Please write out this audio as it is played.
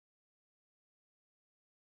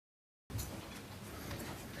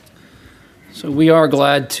So we are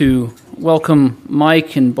glad to welcome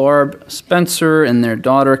Mike and Barb Spencer and their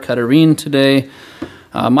daughter Katarine today.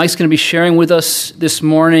 Mike's going to be sharing with us this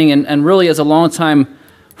morning, and really as a longtime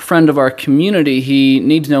friend of our community, he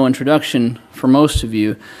needs no introduction for most of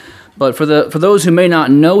you. But for those who may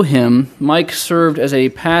not know him, Mike served as a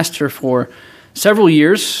pastor for several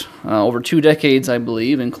years, over 2 decades, I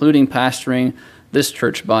believe, including pastoring this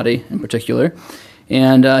church body in particular.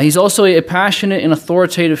 And he's also a passionate and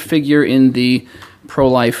authoritative figure in the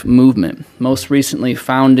pro-life movement, most recently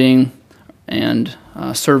founding and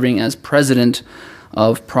serving as president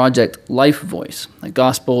of Project Life Voice, a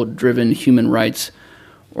gospel-driven human rights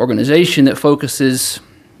organization that focuses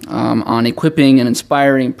on equipping and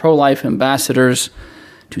inspiring pro-life ambassadors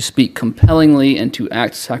to speak compellingly and to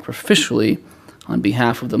act sacrificially on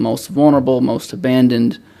behalf of the most vulnerable, most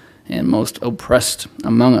abandoned, and most oppressed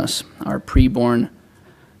among us, our preborn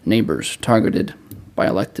neighbors targeted by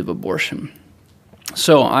elective abortion.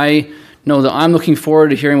 So I know that I'm looking forward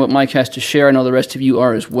to hearing what Mike has to share. I know the rest of you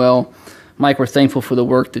are as well. Mike, we're thankful for the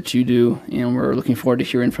work that you do, and we're looking forward to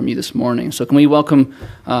hearing from you this morning. So can we welcome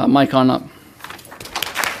Mike on up?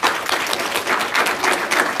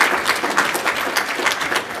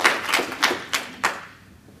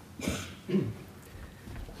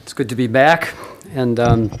 It's good to be back, and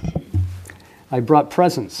I brought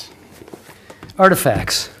presents.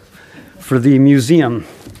 Artifacts for the museum,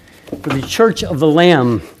 for the Church of the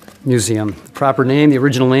Lamb Museum. The proper name, the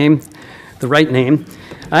original name, the right name.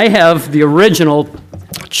 I have the original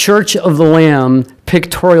Church of the Lamb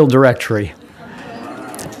pictorial directory.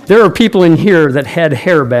 There are people in here that had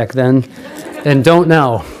hair back then and don't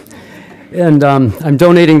now. And I'm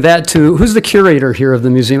donating that to, who's the curator here of the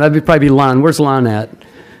museum? That'd probably be Lon. Where's Lon at?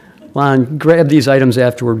 Lon, grab these items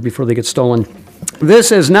afterward before they get stolen.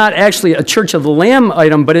 This is not actually a Church of the Lamb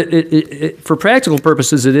item, but for practical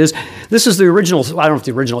purposes it is. This is the original, I don't know if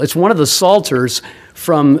the original, it's one of the Psalters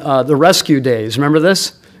from the rescue days. Remember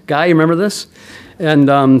this? Guy, you remember this? And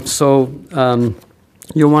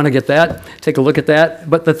you'll want to get that, take a look at that.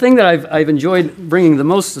 But the thing that I've enjoyed bringing the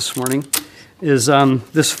most this morning is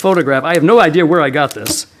this photograph. I have no idea where I got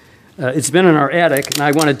this. It's been in our attic, and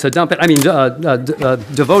I wanted to donate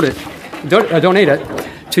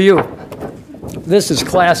it to you. This is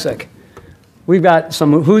classic. We've got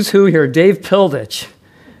some who's who here. Dave Pildich,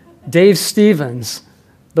 Dave Stevens,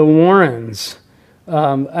 the Warrens.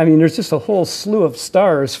 There's just a whole slew of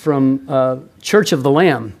stars from Church of the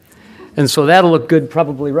Lamb. And so that'll look good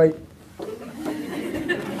probably right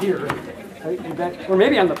here. Or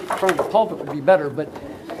maybe on the front of the pulpit would be better, but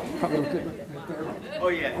probably look good right there. Oh,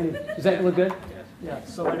 yeah. Does that look good? Yeah,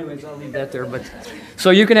 so anyways, I'll leave that there. But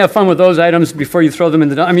so you can have fun with those items before you throw them in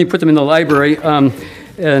put them in the library,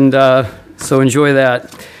 so enjoy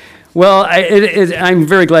that. Well, I'm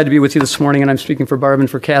very glad to be with you this morning, and I'm speaking for Barb and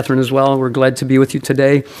for Catherine as well. We're glad to be with you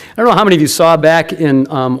today. I don't know how many of you saw back in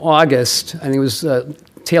August, I think it was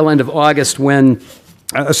tail end of August, when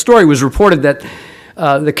a story was reported that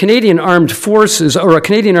the Canadian Armed Forces, or a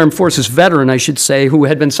Canadian Armed Forces veteran, I should say, who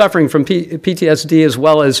had been suffering from PTSD as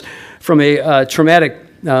well as from a traumatic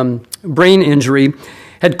brain injury,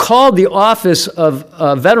 had called the Office of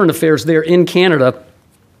Veteran Affairs there in Canada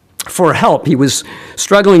for help. He was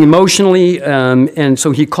struggling emotionally, and so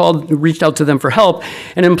he reached out to them for help.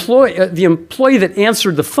 And the employee that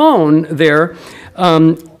answered the phone there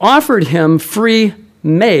offered him free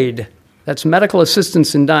MAID, that's medical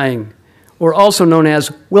assistance in dying, or also known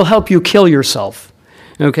as, we'll help you kill yourself.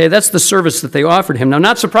 Okay, that's the service that they offered him. Now,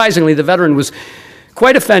 not surprisingly, the veteran was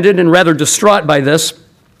quite offended and rather distraught by this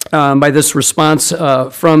response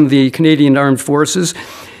from the Canadian Armed Forces.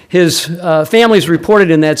 His family's reported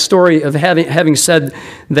in that story of having said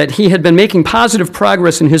that he had been making positive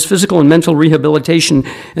progress in his physical and mental rehabilitation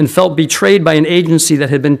and felt betrayed by an agency that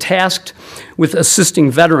had been tasked with assisting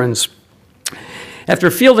veterans.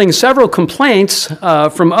 After fielding several complaints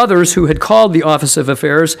from others who had called the Office of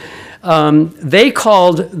Affairs, they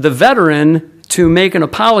called the veteran to make an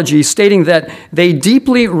apology, stating that they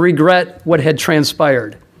deeply regret what had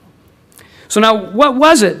transpired. So now, what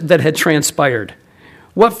was it that had transpired?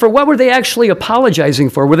 What were they actually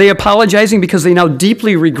apologizing for? Were they apologizing because they now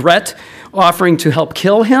deeply regret offering to help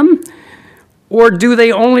kill him? Or do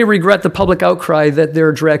they only regret the public outcry that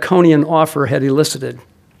their draconian offer had elicited?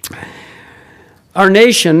 Our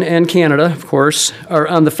nation and Canada, of course, are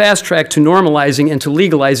on the fast track to normalizing and to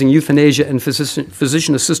legalizing euthanasia and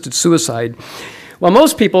physician-assisted suicide. While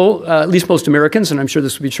most people, at least most Americans, and I'm sure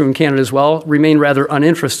this would be true in Canada as well, remain rather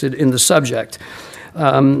uninterested in the subject.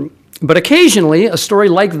 But occasionally, a story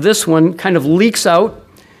like this one kind of leaks out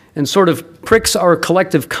and sort of pricks our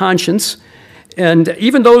collective conscience And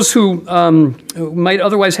even those who might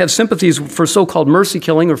otherwise have sympathies for so-called mercy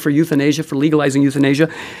killing or for euthanasia, for legalizing euthanasia,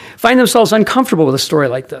 find themselves uncomfortable with a story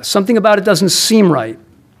like this. Something about it doesn't seem right.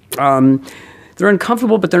 They're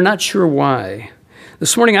uncomfortable, but they're not sure why.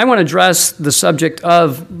 This morning, I want to address the subject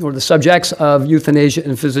of, or the subjects of euthanasia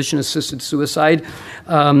and physician-assisted suicide.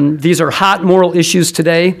 These are hot moral issues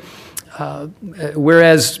today,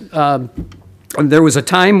 whereas there was a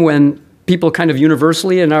time when people kind of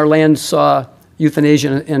universally in our land saw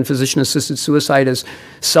euthanasia and physician-assisted suicide as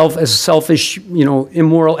a selfish,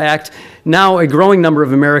 immoral act. Now, a growing number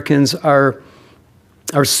of Americans are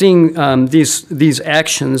seeing these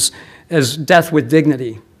actions as death with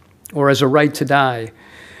dignity, or as a right to die.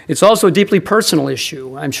 It's also a deeply personal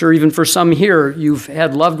issue. I'm sure even for some here, you've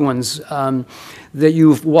had loved ones that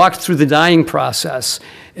you've walked through the dying process,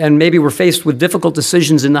 and maybe were faced with difficult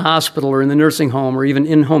decisions in the hospital or in the nursing home or even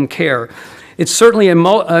in-home care. It's certainly a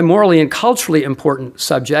morally and culturally important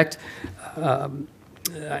subject.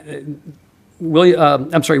 Wesley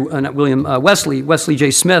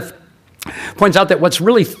J. Smith points out that what's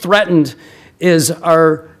really threatened is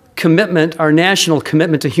our commitment, our national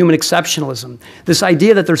commitment to human exceptionalism. This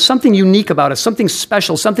idea that there's something unique about us, something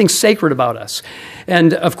special, something sacred about us.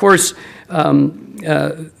 And of course,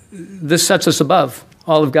 this sets us above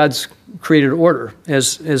all of God's created order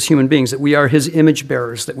as human beings, that we are his image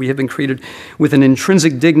bearers, that we have been created with an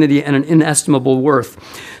intrinsic dignity and an inestimable worth.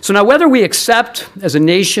 So now whether we accept as a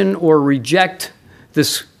nation or reject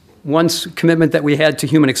this once commitment that we had to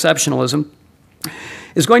human exceptionalism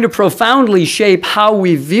is going to profoundly shape how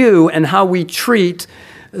we view and how we treat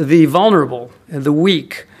the vulnerable, the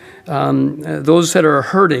weak, those that are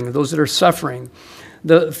hurting, those that are suffering.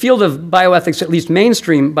 The field of bioethics, at least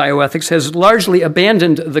mainstream bioethics, has largely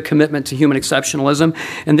abandoned the commitment to human exceptionalism,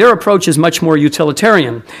 and their approach is much more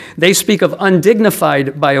utilitarian. They speak of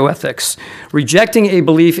undignified bioethics, rejecting a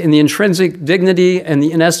belief in the intrinsic dignity and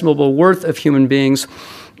the inestimable worth of human beings,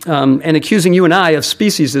 and accusing you and I of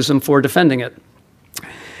speciesism for defending it.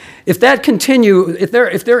 If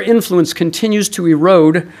their influence continues to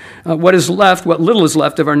erode what little is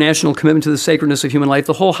left of our national commitment to the sacredness of human life,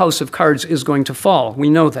 the whole house of cards is going to fall.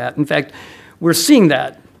 We know that. In fact, we're seeing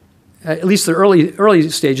that, at least the early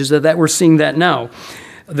stages of that, we're seeing that now.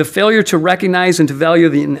 The failure to recognize and to value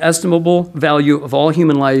the inestimable value of all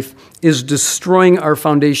human life is destroying our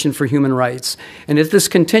foundation for human rights. And if this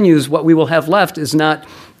continues, what we will have left is not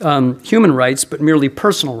human rights, but merely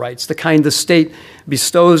personal rights, the kind the state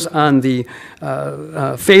bestows on the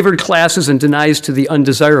favored classes and denies to the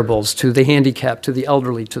undesirables, to the handicapped, to the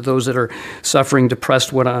elderly, to those that are suffering,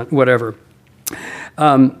 depressed, whatever.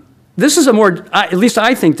 This is at least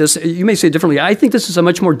I think this, you may say it differently, I think this is a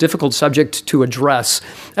much more difficult subject to address.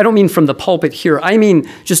 I don't mean from the pulpit here, I mean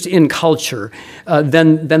just in culture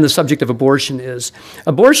than the subject of abortion is.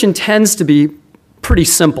 Abortion tends to be pretty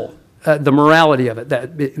simple. The morality of it,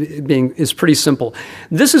 is pretty simple.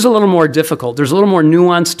 This is a little more difficult. There's a little more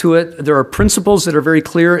nuance to it. There are principles that are very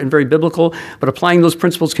clear and very biblical, but applying those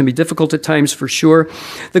principles can be difficult at times for sure.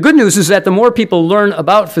 The good news is that the more people learn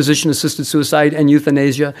about physician-assisted suicide and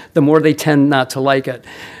euthanasia, the more they tend not to like it.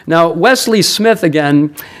 Now, Wesley Smith,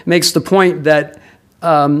 again, makes the point that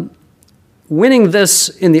winning this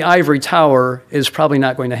in the ivory tower is probably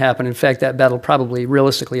not going to happen. In fact, that battle probably,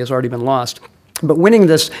 realistically, has already been lost. But winning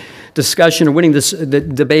this discussion, or winning this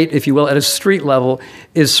debate, if you will, at a street level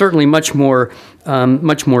is certainly much more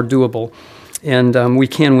doable, and we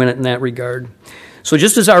can win it in that regard. So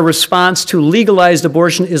just as our response to legalized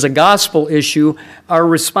abortion is a gospel issue, our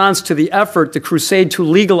response to the effort, the crusade to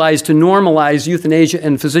legalize, to normalize euthanasia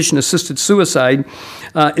and physician-assisted suicide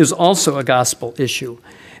is also a gospel issue.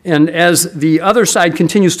 And as the other side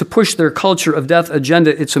continues to push their culture of death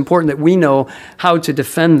agenda, it's important that we know how to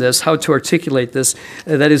defend this, how to articulate this.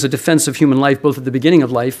 That is a defense of human life, both at the beginning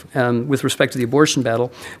of life with respect to the abortion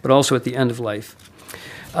battle, but also at the end of life.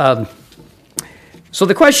 So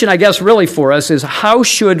the question, I guess, really for us is how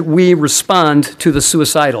should we respond to the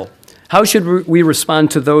suicidal? How should we respond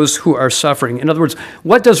to those who are suffering? In other words,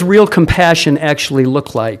 what does real compassion actually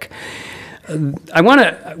look like? What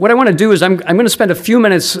I want to do is I'm going to spend a few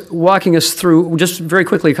minutes walking us through, just very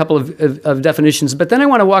quickly, a couple of definitions, but then I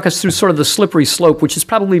want to walk us through sort of the slippery slope, which is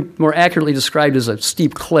probably more accurately described as a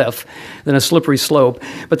steep cliff than a slippery slope.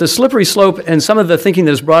 But the slippery slope and some of the thinking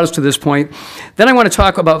that has brought us to this point. Then I want to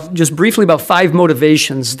talk about, just briefly, about 5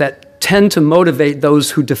 motivations that tend to motivate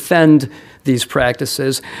those who defend these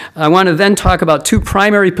practices. I want to then talk about 2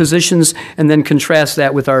 primary positions and then contrast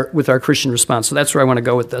that with our Christian response. So that's where I want to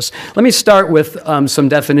go with this. Let me start with some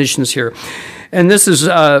definitions here. And this is,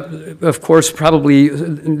 of course, probably,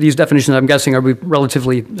 these definitions I'm guessing are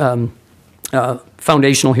relatively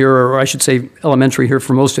foundational here, or I should say elementary here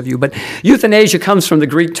for most of you. But euthanasia comes from the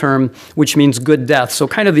Greek term, which means good death, so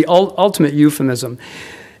kind of the ultimate euphemism.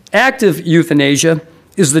 Active euthanasia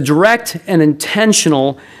is the direct and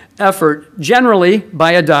intentional effort, generally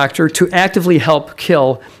by a doctor, to actively help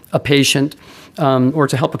kill a patient or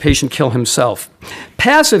to help a patient kill himself.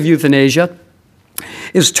 Passive euthanasia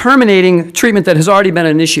is terminating treatment that has already been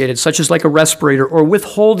initiated, such as like a respirator, or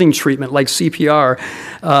withholding treatment like CPR,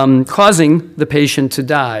 causing the patient to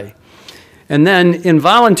die. And then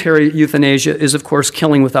involuntary euthanasia is, of course,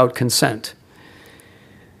 killing without consent.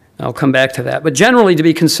 I'll come back to that. But generally, to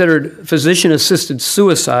be considered physician-assisted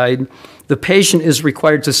suicide, the patient is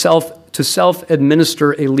required to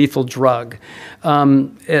self-administer a lethal drug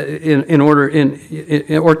or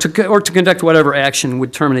to conduct whatever action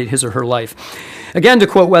would terminate his or her life. Again, to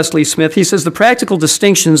quote Wesley Smith, he says, the practical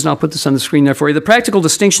distinctions, and I'll put this on the screen there for you, the practical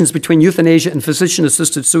distinctions between euthanasia and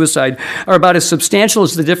physician-assisted suicide are about as substantial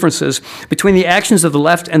as the differences between the actions of the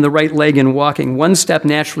left and the right leg in walking. One step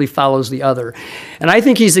naturally follows the other. And I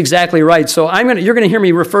think he's exactly right. So you're going to hear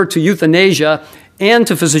me refer to euthanasia and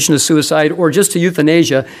to physician-assisted suicide, or just to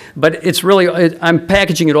euthanasia, but it's really, I'm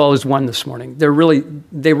packaging it all as one this morning. They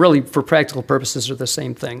really, for practical purposes, are the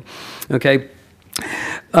same thing, okay?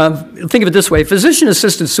 Think of it this way.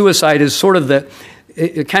 Physician-assisted suicide is sort of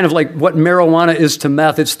kind of like what marijuana is to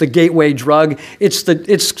meth. It's the gateway drug.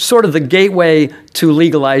 It's sort of the gateway to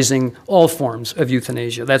legalizing all forms of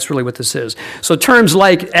euthanasia. That's really what this is. So terms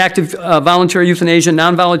like active voluntary euthanasia,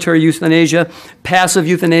 non-voluntary euthanasia, passive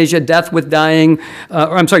euthanasia, death with dying,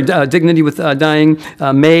 dignity with dying,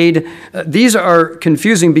 MAID, these are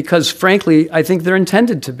confusing because, frankly, I think they're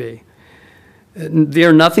intended to be. They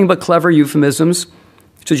are nothing but clever euphemisms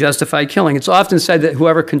to justify killing. It's often said that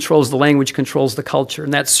whoever controls the language controls the culture,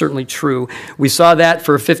 and that's certainly true. We saw that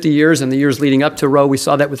for 50 years and the years leading up to Roe. We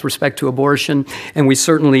saw that with respect to abortion, and we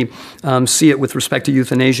certainly see it with respect to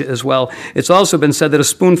euthanasia as well. It's also been said that a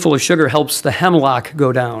spoonful of sugar helps the hemlock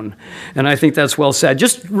go down, and I think that's well said.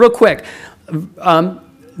 Just real quick,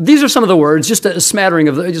 these are some of the words, just a smattering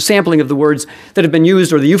of a sampling of the words that have been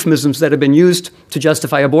used, or the euphemisms that have been used to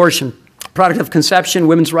justify abortion. Product of conception,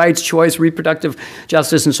 women's rights, choice, reproductive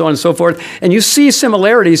justice, and so on and so forth. And you see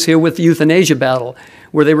similarities here with the euthanasia battle,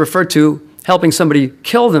 where they refer to helping somebody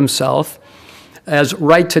kill themselves as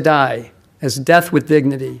right to die, as death with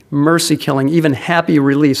dignity, mercy killing, even happy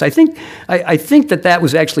release. I think that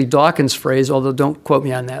was actually Dawkins' phrase, although don't quote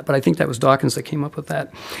me on that, but I think that was Dawkins that came up with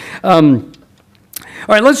that.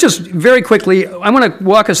 All right, let's just very quickly, I want to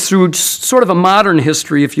walk us through sort of a modern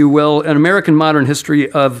history, if you will, an American modern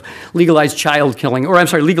history of legalized child killing, or I'm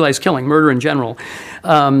sorry, legalized killing, murder in general.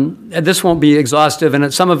 This won't be exhaustive,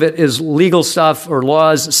 and some of it is legal stuff or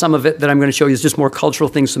laws. Some of it that I'm going to show you is just more cultural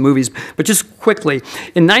things, some movies. But just quickly,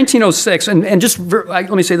 in 1906, let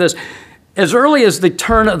me say this, as early as the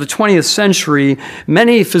turn of the 20th century,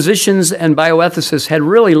 many physicians and bioethicists had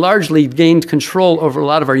really largely gained control over a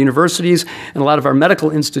lot of our universities and a lot of our medical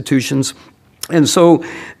institutions. And so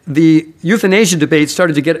the euthanasia debate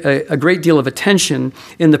started to get a great deal of attention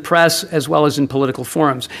in the press as well as in political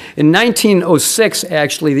forums. In 1906,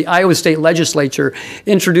 actually, the Iowa State Legislature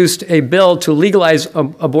introduced a bill to legalize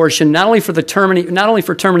abortion, not only for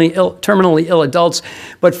terminally ill adults,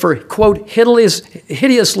 but for, quote,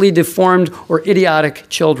 hideously deformed or idiotic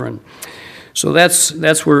children. So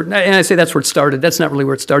that's where, and I say that's where it started. That's not really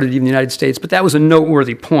where it started even in the United States, but that was a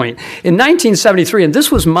noteworthy point. In 1973, and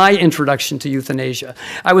this was my introduction to euthanasia,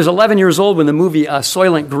 I was 11 years old when the movie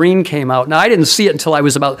Soylent Green came out. Now, I didn't see it until I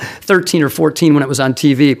was about 13 or 14 when it was on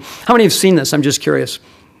TV. How many have seen this? I'm just curious.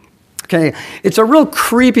 Okay, it's a real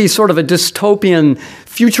creepy sort of a dystopian,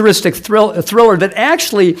 futuristic thriller that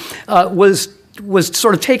actually was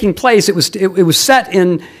sort of taking place. It was set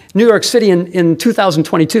in New York City in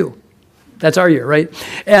 2022. That's our year, right?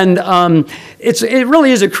 And it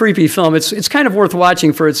really is a creepy film. It's kind of worth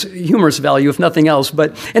watching for its humorous value, if nothing else.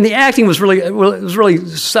 And the acting was really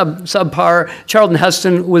subpar. Charlton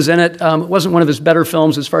Heston was in it. It wasn't one of his better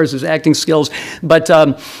films as far as his acting skills. But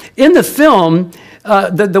in the film,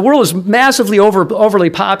 the world is massively overly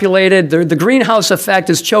populated. The greenhouse effect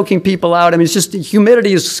is choking people out. I mean, it's just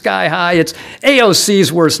humidity is sky high. It's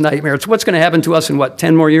AOC's worst nightmare. It's what's going to happen to us in,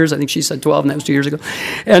 10 more years? I think she said 12, and that was 2 years ago.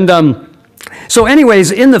 And so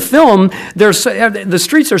anyways, in the film, the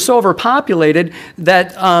streets are so overpopulated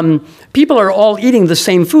that people are all eating the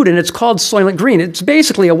same food, and it's called Soylent Green. It's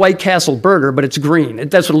basically a White Castle burger, but it's green.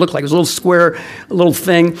 That's what it looked like. It was a little square, a little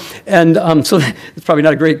thing. And so it's probably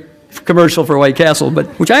not a great commercial for White Castle, but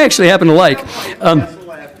which I actually happen to like.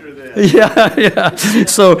 Yeah.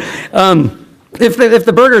 So If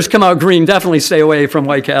the burgers come out green, definitely stay away from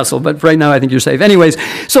White Castle. But right now, I think you're safe. Anyways,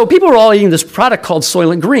 so people were all eating this product called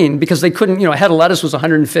Soylent Green because they couldn't, a head of lettuce was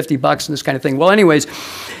 $150 and this kind of thing. Well, anyways,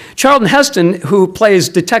 Charlton Heston, who plays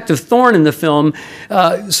Detective Thorne in the film,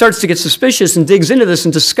 starts to get suspicious and digs into this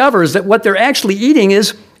and discovers that what they're actually eating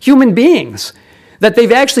is human beings. That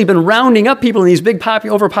they've actually been rounding up people in these big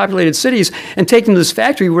overpopulated cities and taking them to this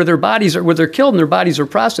factory where where they're killed and their bodies are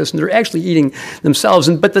processed and they're actually eating themselves.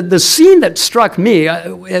 But the scene that struck me,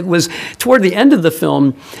 it was toward the end of the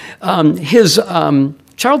film,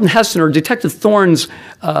 Charlton Heston, or Detective Thorne's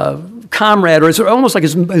comrade, or it's almost like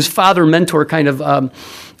his father mentor kind of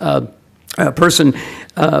person,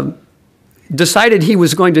 decided he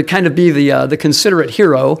was going to kind of be the considerate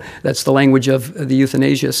hero. That's the language of the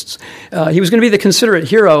euthanasists. He was going to be the considerate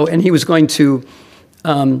hero, and he was going to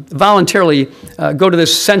voluntarily go to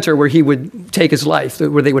this center where he would take his life,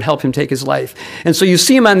 where they would help him take his life. And so you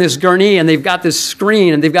see him on this gurney, and they've got this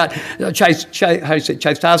screen, and they've got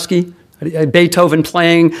Tchaikovsky, Beethoven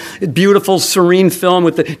playing, beautiful, serene film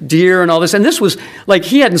with the deer and all this. And this was like,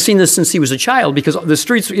 he hadn't seen this since he was a child because the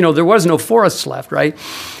streets, there was no forests left, right?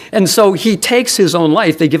 And so he takes his own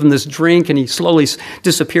life. They give him this drink and he slowly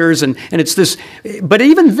disappears. And it's this, but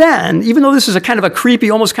even then, even though this is a kind of a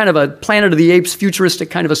creepy, almost kind of a Planet of the Apes,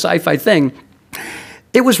 futuristic kind of a sci-fi thing,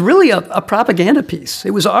 it was really a propaganda piece.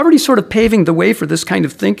 It was already sort of paving the way for this kind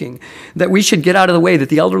of thinking, that we should get out of the way, that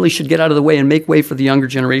the elderly should get out of the way and make way for the younger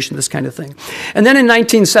generation, this kind of thing. And then in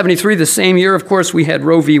 1973, the same year, of course, we had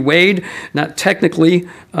Roe v. Wade, not technically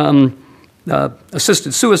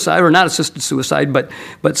assisted suicide, or not assisted suicide, but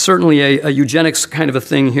certainly a eugenics kind of a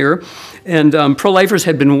thing here. And pro-lifers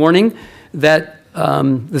had been warning that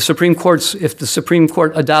if the Supreme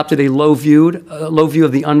Court adopted a low view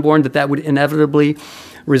of the unborn, that would inevitably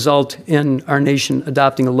result in our nation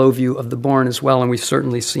adopting a low view of the born as well, and we've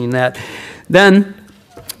certainly seen that. Then,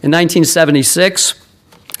 in 1976,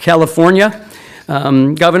 California,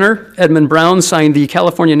 Governor Edmund Brown signed the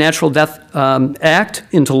California Natural Death Act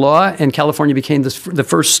into law, and California became the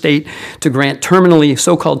first state to grant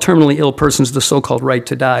so-called terminally ill persons the so-called right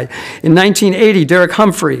to die. In 1980, Derek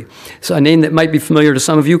Humphrey, so a name that might be familiar to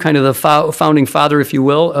some of you, kind of the founding father, if you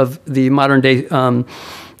will, of the modern-day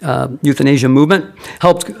euthanasia movement,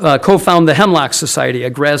 helped co-found the Hemlock Society,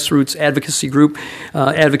 a grassroots advocacy group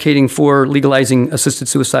advocating for legalizing assisted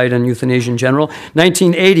suicide and euthanasia in general.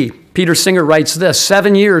 1980, Peter Singer writes this,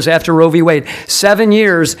 7 years after Roe v. Wade, 7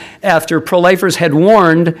 years after pro-lifers had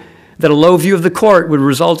warned that a low view of the court would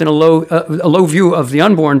result in a low view of the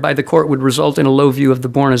unborn by the court would result in a low view of the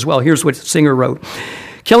born as well. Here's what Singer wrote.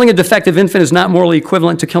 Killing a defective infant is not morally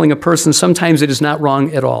equivalent to killing a person. Sometimes it is not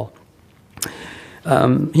wrong at all.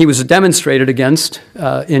 He was demonstrated against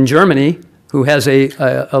in Germany, who has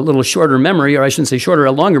a little shorter memory, or I shouldn't say shorter,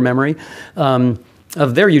 a longer memory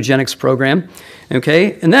of their eugenics program.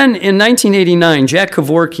 Okay, and then in 1989, Jack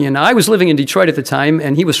Kevorkian. I was living in Detroit at the time,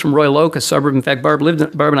 and he was from Royal Oak, a suburb. In fact, Barb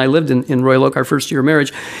and I lived in Royal Oak our first year of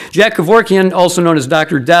marriage. Jack Kevorkian, also known as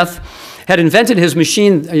Dr. Death, had invented his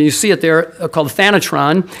machine, you see it there, called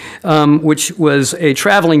Thanatron, which was a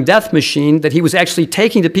traveling death machine that he was actually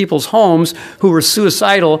taking to people's homes who were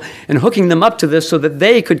suicidal and hooking them up to this so that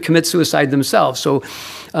they could commit suicide themselves. So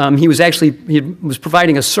he was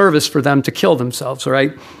providing a service for them to kill themselves, all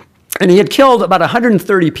right? And he had killed about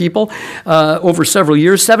 130 people over several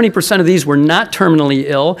years. 70% of these were not terminally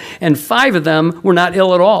ill, and 5 of them were not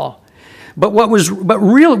ill at all. But what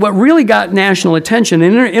really got national attention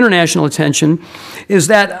and international attention is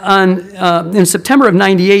that in September of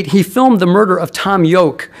 '98, he filmed the murder of Tom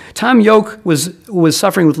Yoke. Tom Yoke was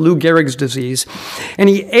suffering with Lou Gehrig's disease, and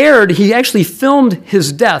he actually filmed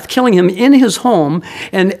his death, killing him in his home,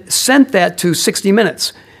 and sent that to 60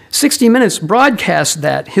 Minutes. 60 Minutes broadcast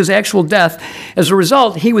his actual death. As a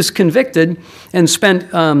result, he was convicted and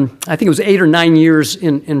spent, I think it was 8 or 9 years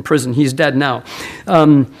in prison. He's dead now.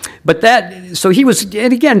 So he was,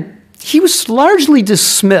 and again, he was largely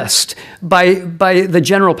dismissed by the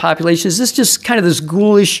general population. Is this just kind of this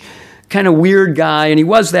ghoulish, kind of weird guy? And he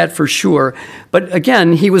was that for sure. But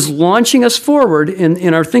again, he was launching us forward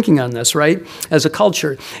in our thinking on this, right, as a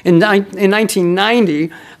culture. In 1990,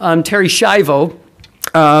 Terri Schiavo,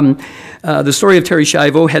 the story of Terri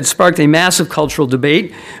Schiavo had sparked a massive cultural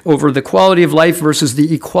debate over the quality of life versus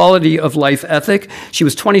the equality of life ethic. She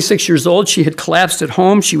was 26 years old. She had collapsed at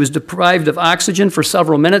home. She was deprived of oxygen for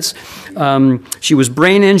several minutes. She was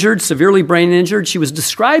brain injured, severely brain injured. She was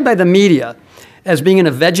described by the media as being in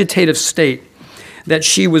a vegetative state, that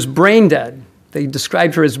she was brain dead. They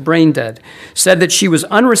described her as brain dead, said that she was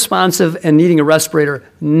unresponsive and needing a respirator.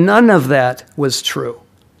 None of that was true.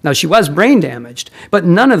 Now, she was brain damaged, but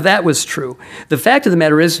none of that was true. The fact of the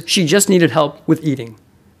matter is she just needed help with eating,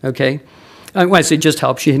 okay? When I say just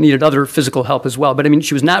help, she needed other physical help as well. But, I mean,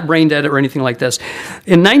 she was not brain dead or anything like this.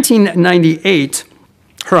 In 1998,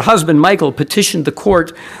 her husband, Michael, petitioned the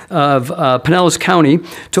court of Pinellas County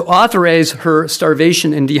to authorize her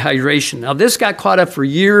starvation and dehydration. Now, this got caught up for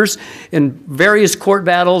years in various court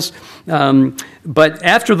battles, but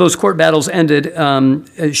after those court battles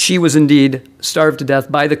ended, she was indeed starved to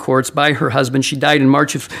death by the courts, by her husband. She died in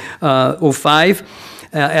March of 2005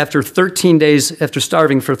 after 13 days, after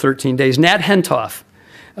starving for 13 days. Nat Hentoff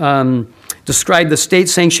described the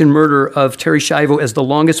state-sanctioned murder of Terri Schiavo as the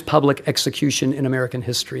longest public execution in American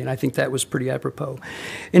history, and I think that was pretty apropos.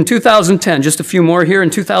 In 2010, just a few more here, in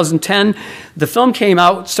 2010, the film came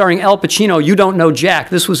out starring Al Pacino, You Don't Know Jack.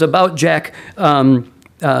 This was about Jack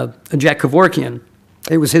Kevorkian.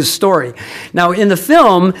 It was his story. Now, in the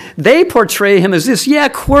film, they portray him as this,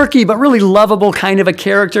 quirky, but really lovable kind of a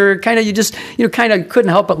character. Kind of, kind of couldn't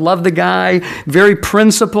help but love the guy. Very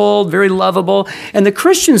principled, very lovable. And the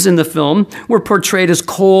Christians in the film were portrayed as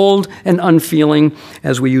cold and unfeeling,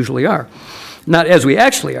 as we usually are. Not as we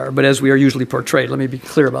actually are, but as we are usually portrayed. Let me be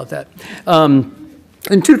clear about that.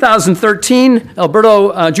 In 2013,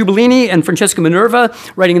 Alberto Giubilini and Francesca Minerva,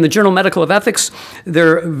 writing in the Journal Medical of Ethics,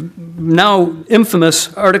 their now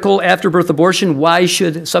infamous article, Afterbirth Abortion,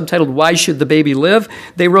 subtitled, Why Should the Baby Live?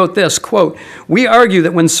 They wrote this, quote, "We argue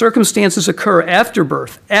that when circumstances occur after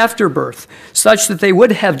birth, such that they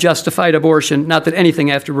would have justified abortion, not that anything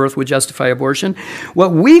after birth would justify abortion,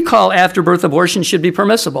 what we call afterbirth abortion should be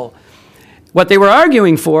permissible." What they were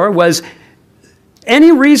arguing for was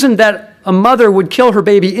any reason that a mother would kill her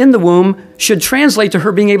baby in the womb should translate to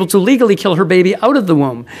her being able to legally kill her baby out of the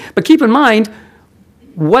womb. But keep in mind,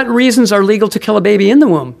 what reasons are legal to kill a baby in the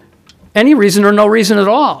womb? Any reason or no reason at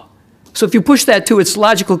all. So if you push that to its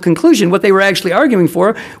logical conclusion, what they were actually arguing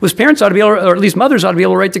for was parents ought to be able, or at least mothers ought to be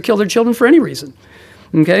able to right to kill their children for any reason,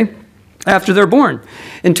 okay, after they're born.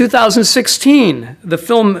 In 2016, the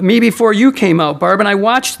film Me Before You came out. Barb and I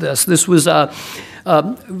watched this. This was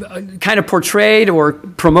kind of portrayed or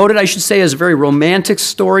promoted, I should say, as a very romantic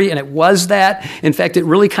story, and it was that. In fact, it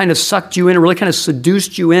really kind of sucked you in, it really kind of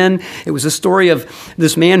seduced you in. It was a story of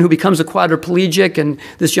this man who becomes a quadriplegic, and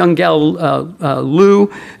this young gal,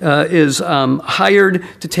 Lou, is hired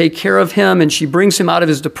to take care of him, and she brings him out of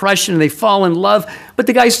his depression, and they fall in love, but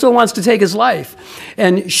the guy still wants to take his life.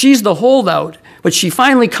 And she's the holdout, but she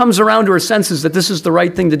finally comes around to her senses that this is the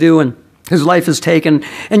right thing to do, and his life is taken.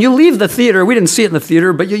 And you leave the theater, we didn't see it in the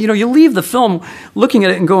theater, but you leave the film looking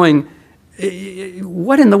at it and going,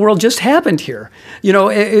 what in the world just happened here?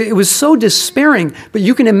 It was so despairing, but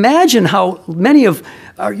you can imagine how many of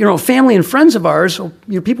our, family and friends of ours, or,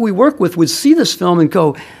 people we work with would see this film and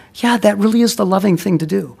go, yeah, that really is the loving thing to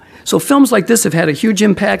do. So films like this have had a huge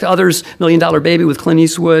impact. Others, $1 Million Baby with Clint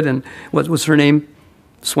Eastwood and what was her name?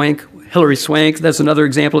 Hilary Swank, that's another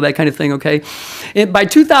example of that kind of thing, okay? By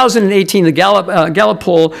 2018, the Gallup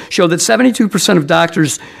poll showed that 72% of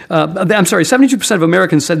doctors, 72% of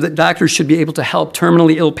Americans said that doctors should be able to help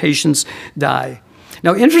terminally ill patients die.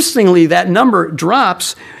 Now, interestingly, that number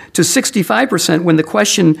drops to 65% when the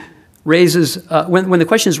question when the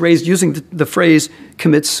question is raised using the phrase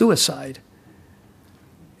commit suicide.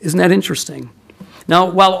 Isn't that interesting? Now,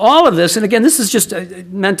 while all of this, and again, this is just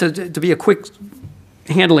meant to be a quick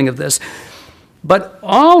handling of this, but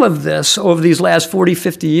all of this over these last 40,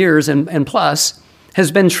 50 years and plus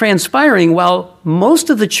has been transpiring while most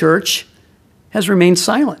of the church has remained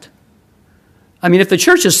silent. I mean, if the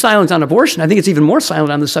church is silent on abortion, I think it's even more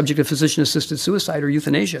silent on the subject of physician-assisted suicide or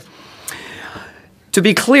euthanasia. To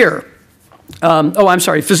be clear,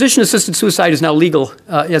 physician-assisted suicide is now legal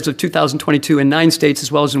as of 2022 in 9 states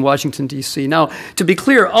as well as in Washington, D.C. Now, to be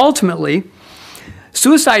clear, ultimately,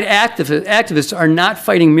 suicide activists are not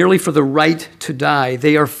fighting merely for the right to die.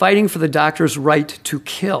 They are fighting for the doctor's right to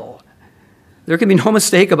kill. There can be no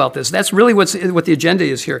mistake about this. That's really what the agenda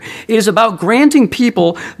is here. It is about granting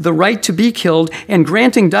people the right to be killed and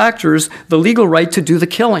granting doctors the legal right to do the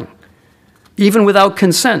killing, even without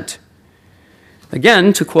consent.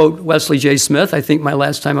 Again, to quote Wesley J. Smith, I think my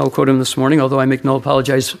last time I'll quote him this morning, although I make no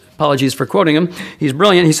apologies for quoting him. He's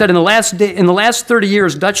brilliant. He said, in the last 30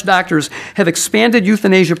 years, Dutch doctors have expanded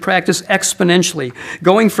euthanasia practice exponentially,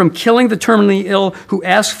 going from killing the terminally ill who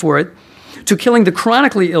ask for it, to killing the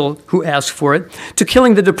chronically ill who ask for it, to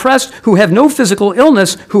killing the depressed who have no physical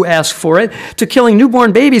illness who ask for it, to killing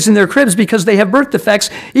newborn babies in their cribs because they have birth defects,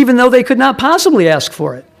 even though they could not possibly ask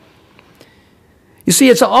for it. You see,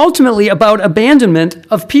 it's ultimately about abandonment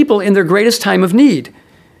of people in their greatest time of need.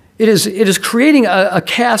 It is creating a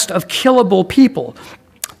caste of killable people.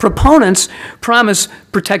 Proponents promise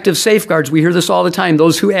protective safeguards. We hear this all the time.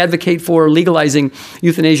 Those who advocate for legalizing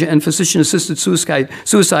euthanasia and physician-assisted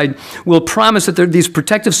suicide will promise that these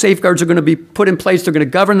protective safeguards are going to be put in place. They're going to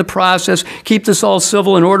govern the process, keep this all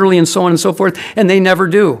civil and orderly, and so on and so forth, and they never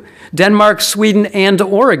do. Denmark, Sweden, and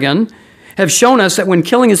Oregon have shown us that when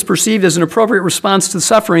killing is perceived as an appropriate response to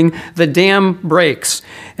suffering, the dam breaks,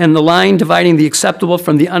 and the line dividing the acceptable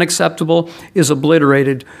from the unacceptable is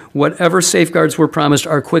obliterated. Whatever safeguards were promised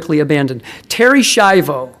are quickly abandoned. Terry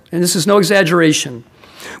Schiavo, and this is no exaggeration,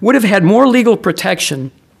 would have had more legal protection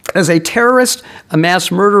as a terrorist, a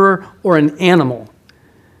mass murderer, or an animal.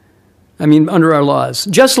 Under our laws.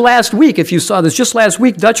 Just last week, if you saw this, just last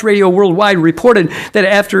week, Dutch Radio Worldwide reported that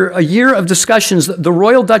after a year of discussions, the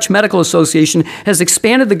Royal Dutch Medical Association has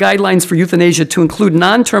expanded the guidelines for euthanasia to include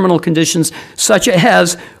non-terminal conditions such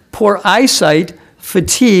as poor eyesight,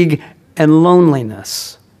 fatigue, and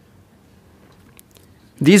loneliness.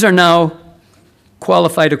 These are now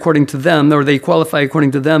qualified according to them, or they qualify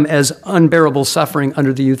according to them as unbearable suffering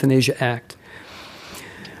under the Euthanasia Act.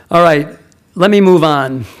 All right, let me move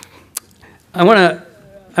on. I want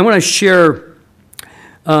to share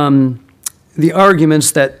the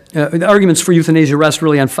arguments for euthanasia rest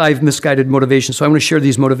really on 5 misguided motivations. So I want to share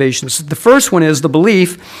these motivations. The first one is the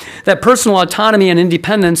belief that personal autonomy and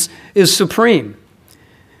independence is supreme.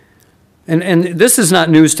 And this is not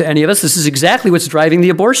news to any of us. This is exactly what's driving the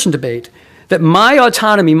abortion debate. That my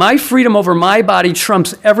autonomy, my freedom over my body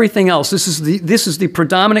trumps everything else. This is the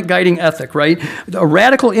predominant guiding ethic, right? A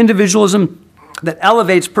radical individualism that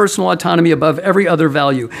elevates personal autonomy above every other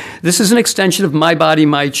value. This is an extension of my body,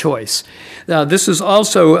 my choice. This is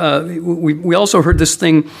also, we also heard this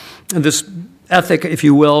ethic, if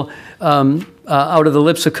you will, out of the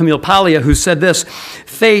lips of Camille Paglia, who said this: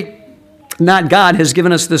 fate, not God, has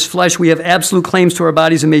given us this flesh. We have absolute claims to our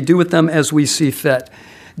bodies and may do with them as we see fit.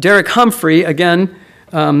 Derek Humphrey, again,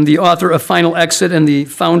 the author of Final Exit and the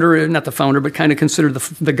founder, not the founder, but kind of considered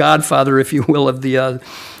the godfather, if you will, of the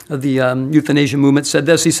euthanasia movement, said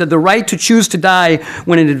this. He said, the right to choose to die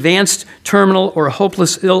when in advanced, terminal, or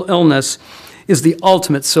hopeless illness is the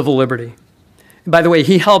ultimate civil liberty. And by the way,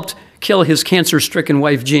 he helped kill his cancer-stricken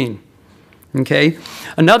wife, Jean. Okay?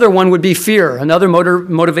 Another one would be fear. Another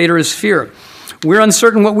motivator is fear. We're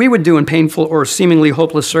uncertain what we would do in painful or seemingly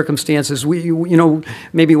hopeless circumstances.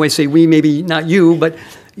 Maybe I say we, maybe not you, but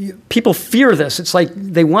people fear this. It's like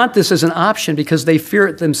they want this as an option because they fear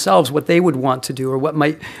it themselves, what they would want to do or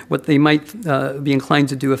what they might be inclined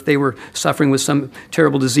to do if they were suffering with some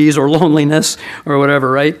terrible disease or loneliness or whatever,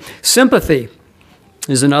 right? Sympathy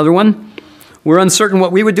is another one. We're uncertain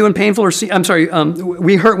what we would do in painful or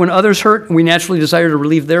we hurt when others hurt, and we naturally desire to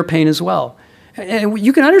relieve their pain as well. And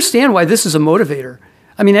you can understand why this is a motivator.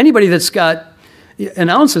 Anybody that's got an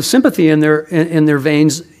ounce of sympathy in their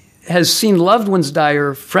veins has seen loved ones die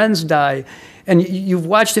or friends die, and you've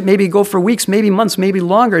watched it maybe go for weeks, maybe months, maybe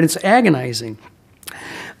longer, and it's agonizing.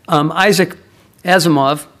 Isaac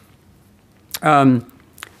Asimov,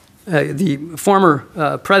 the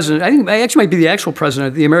former president, I think actually might be the actual president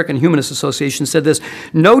of the American Humanist Association, said this: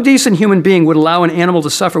 no decent human being would allow an animal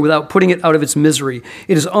to suffer without putting it out of its misery.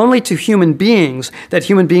 It is only to human beings that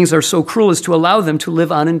human beings are so cruel as to allow them to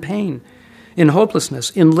live on in pain, in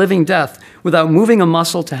hopelessness, in living death, without moving a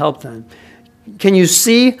muscle to help them. Can you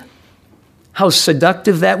see how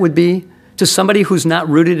seductive that would be to somebody who's not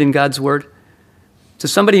rooted in God's word? To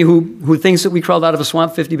somebody who thinks that we crawled out of a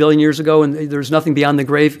swamp 50 billion years ago and there's nothing beyond the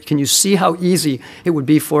grave? Can you see how easy it would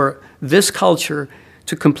be for this culture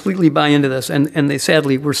to completely buy into this? And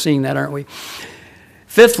sadly, we're seeing that, aren't we?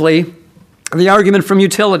 Fifthly, the argument from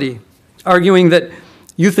utility, arguing that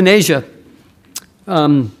euthanasia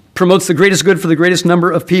promotes the greatest good for the greatest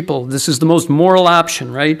number of people. This is the most moral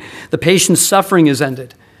option, right? The patient's suffering is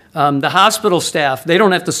ended. The hospital staff, they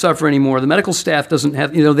don't have to suffer anymore. The medical staff doesn't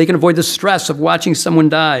have, they can avoid the stress of watching someone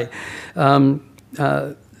die.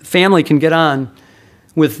 Family can get on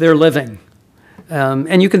with their living.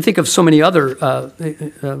 And you can think of so many other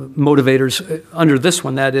motivators under this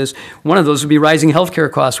one. That is, one of those would be rising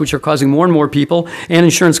healthcare costs, which are causing more and more people and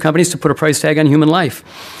insurance companies to put a price tag on human life.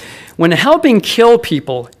 When helping kill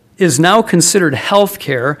people is now considered health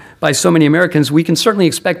care by so many Americans, we can certainly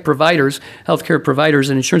expect providers, healthcare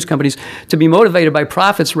providers and insurance companies, to be motivated by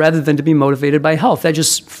profits rather than to be motivated by health. That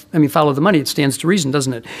just, follow the money. It stands to reason,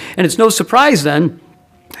 doesn't it? And it's no surprise then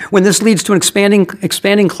when this leads to an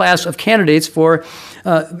expanding class of candidates for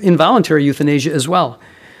involuntary euthanasia as well.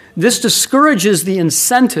 This discourages the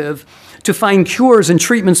incentive to find cures and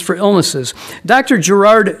treatments for illnesses. Dr.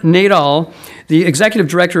 Gerard Nadal, the executive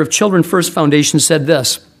director of Children First Foundation, said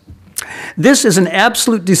this: this is an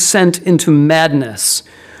absolute descent into madness.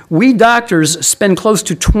 We doctors spend close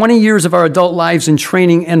to 20 years of our adult lives in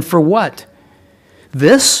training, and for what?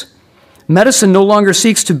 This? Medicine no longer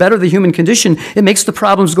seeks to better the human condition. It makes the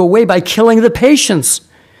problems go away by killing the patients.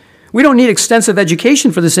 We don't need extensive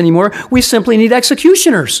education for this anymore. We simply need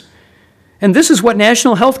executioners. And this is what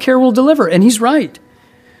national health care will deliver, and he's right.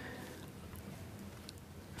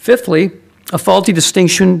 Fifthly, a faulty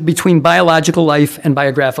distinction between biological life and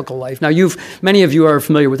biographical life. Now, many of you are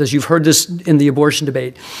familiar with this. You've heard this in the abortion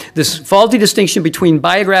debate. This faulty distinction between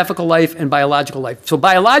biographical life and biological life. So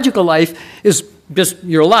biological life is just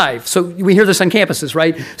you're alive. So we hear this on campuses,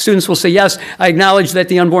 right? Students will say, yes, I acknowledge that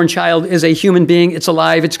the unborn child is a human being. It's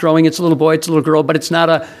alive, it's growing, it's a little boy, it's a little girl, but it's not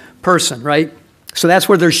a person, right? So that's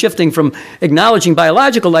where they're shifting from acknowledging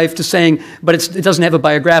biological life to saying, but it doesn't have a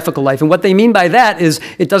biographical life. And what they mean by that is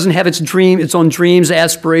it doesn't have its own dreams,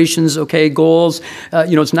 aspirations, goals.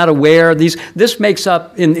 It's not aware. This makes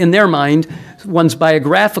up, in their mind, one's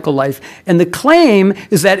biographical life. And the claim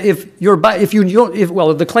is that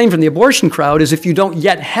the claim from the abortion crowd is if you don't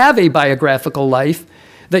yet have a biographical life,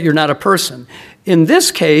 that you're not a person. In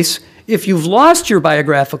this case, if you've lost your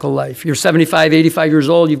biographical life, you're 75, 85 years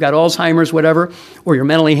old, you've got Alzheimer's, whatever, or you're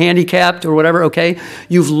mentally handicapped or whatever,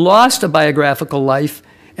 you've lost a biographical life,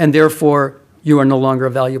 and therefore you are no longer a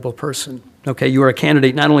valuable person. You are a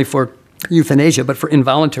candidate not only for euthanasia, but for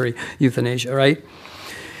involuntary euthanasia, right?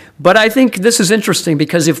 But I think this is interesting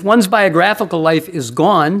because if one's biographical life is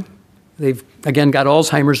gone, they've, again, got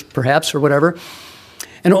Alzheimer's perhaps or whatever,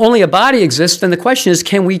 and only a body exists, then the question is,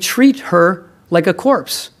 can we treat her like a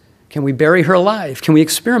corpse? Can we bury her alive? Can we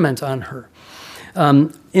experiment on her?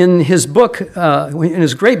 In his book, in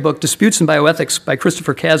his great book, Disputes in Bioethics by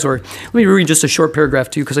Christopher Kazor, let me read just a short paragraph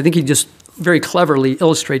to you because I think he just very cleverly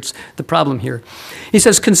illustrates the problem here. He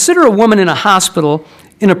says, consider a woman in a hospital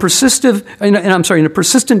in a persistent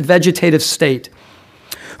vegetative state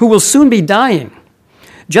who will soon be dying.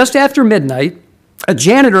 Just after midnight, a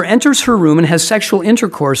janitor enters her room and has sexual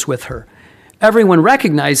intercourse with her. Everyone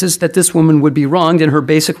recognizes that this woman would be wronged and her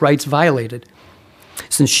basic rights violated,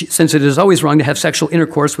 since it is always wrong to have sexual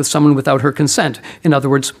intercourse with someone without her consent. In other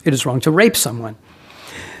words, it is wrong to rape someone.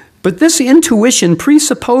 But this intuition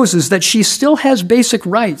presupposes that she still has basic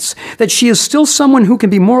rights, that she is still someone who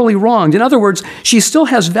can be morally wronged. In other words, she still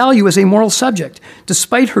has value as a moral subject,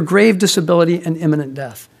 despite her grave disability and imminent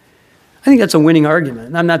death. I think that's a winning argument.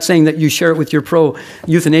 And I'm not saying that you share it with your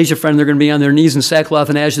pro-euthanasia friend, they're going to be on their knees in sackcloth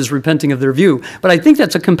and ashes repenting of their view. But I think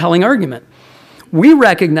that's a compelling argument. We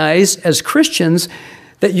recognize as Christians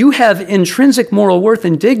that you have intrinsic moral worth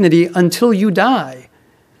and dignity until you die,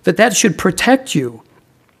 that should protect you.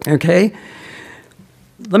 Let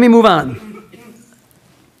me move on.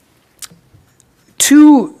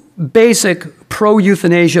 Two basic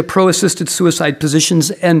pro-euthanasia, pro-assisted suicide positions,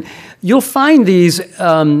 and you'll find these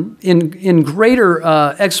in greater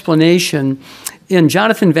explanation in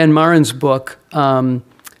Jonathan Van Maren's book. Now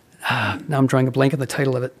I'm drawing a blank on the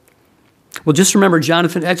title of it. Well, just remember,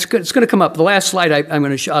 Jonathan, it's going to come up. The last slide,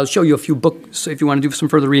 I'll show you a few books if you want to do some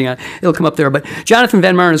further reading on it. It'll come up there. But Jonathan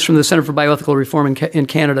Van Maren is from the Center for Bioethical Reform in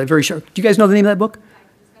Canada. Very sharp. Do you guys know the name of that book?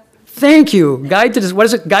 Thank you. Guide to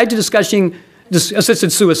Discussing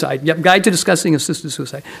Assisted Suicide. Yep, Guide to Discussing Assisted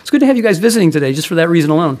Suicide. It's good to have you guys visiting today, just for that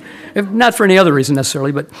reason alone. Not for any other reason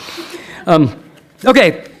necessarily, but...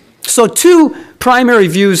 so two primary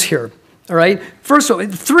views here. All right. First,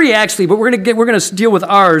 three actually, but we're going to deal with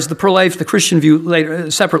ours, the pro-life, the Christian view later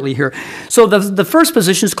separately here. So the first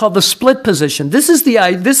position is called the split position. This is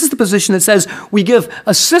the position that says we give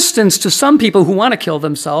assistance to some people who want to kill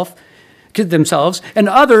themselves, and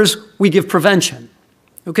others we give prevention.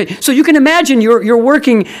 So you can imagine you're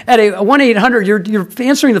working at a 1-800. You're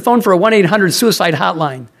answering the phone for a 1-800 suicide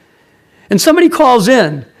hotline, and somebody calls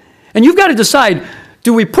in, and you've got to decide.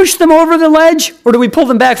 Do we push them over the ledge or do we pull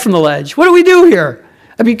them back from the ledge? What do we do here?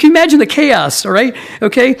 I mean, can you imagine the chaos, all right?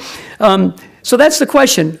 So that's the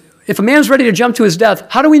question. If a man's ready to jump to his death,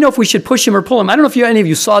 how do we know if we should push him or pull him? I don't know if any of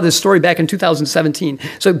you saw this story back in 2017.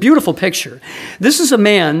 It's a beautiful picture. This is a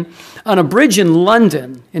man on a bridge in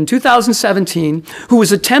London in 2017 who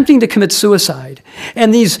was attempting to commit suicide.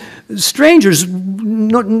 And these strangers,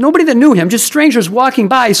 nobody that knew him, just strangers walking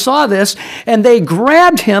by, saw this, and they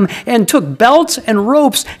grabbed him and took belts and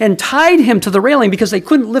ropes and tied him to the railing because they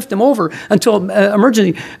couldn't lift him over until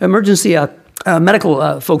emergency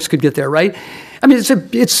medical folks could get there, right? I mean,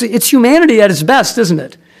 it's humanity at its best, isn't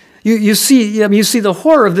it? You see the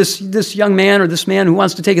horror of this young man or this man who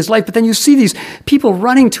wants to take his life, but then you see these people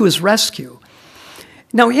running to his rescue.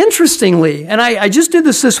 Now, interestingly, and I just did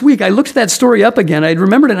this week, I looked that story up again. I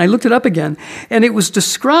remembered it, and I looked it up again, and it was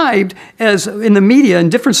described as in the media in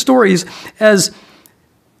different stories as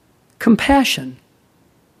compassion,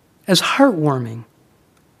 as heartwarming,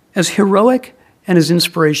 as heroic, and as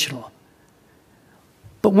inspirational.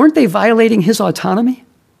 But weren't they violating his autonomy?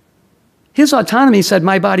 His autonomy said,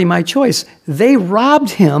 my body, my choice. They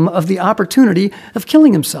robbed him of the opportunity of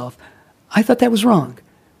killing himself. I thought that was wrong.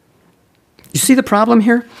 You see the problem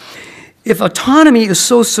here? If autonomy is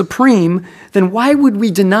so supreme, then why would we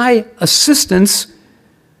deny assistance,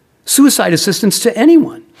 suicide assistance, to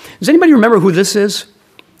anyone? Does anybody remember who this is?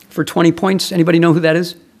 For 20 points, anybody know who that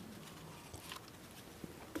is?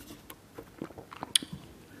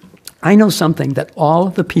 I know something that all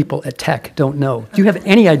the people at Tech don't know. Do you have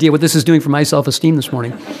any idea what this is doing for my self-esteem this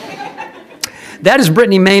morning? That is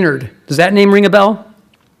Brittany Maynard. Does that name ring a bell?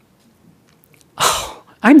 Oh,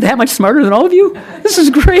 I'm that much smarter than all of you? This is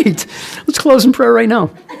great. Let's close in prayer right now.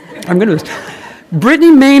 I'm going to do this.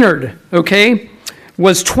 Brittany Maynard, okay,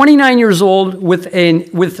 was 29 years old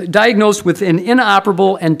diagnosed with an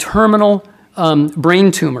inoperable and terminal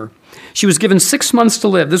brain tumor. She was given 6 months to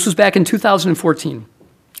live. This was back in 2014.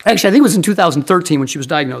 Actually, I think it was in 2013 when she was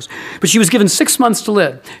diagnosed. But she was given 6 months to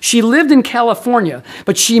live. She lived in California,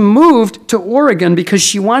 but she moved to Oregon because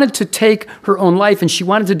she wanted to take her own life, and she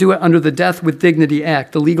wanted to do it under the Death with Dignity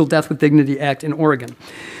Act, the legal Death with Dignity Act in Oregon.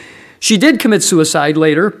 She did commit suicide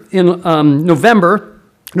later in November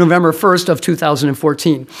 1st of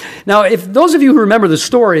 2014. Now, if those of you who remember the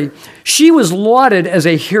story, she was lauded as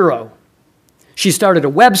a hero. She started a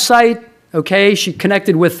website, okay? She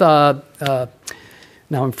connected with...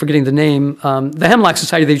 now I'm forgetting the name, the Hemlock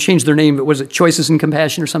Society. They changed their name, but was it Choices and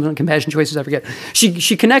Compassion or something, Compassion Choices, I forget.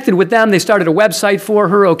 She connected with them, they started a website for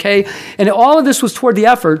her, okay? And all of this was toward the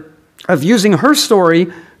effort of using her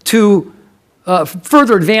story to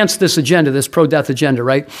further advance this agenda, this pro-death agenda,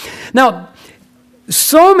 right? Now,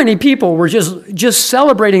 so many people were just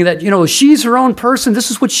celebrating that, she's her own person. This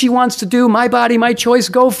is what she wants to do. My body, my choice.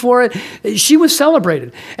 Go for it. She was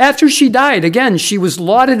celebrated. After she died, again, she was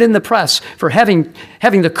lauded in the press for having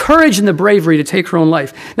the courage and the bravery to take her own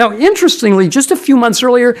life. Now, interestingly, just a few months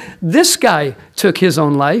earlier, this guy took his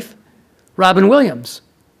own life, Robin Williams.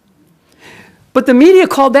 But the media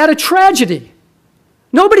called that a tragedy.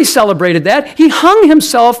 Nobody celebrated that. He hung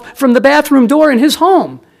himself from the bathroom door in his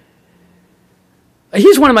home.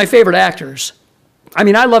 He's one of my favorite actors. I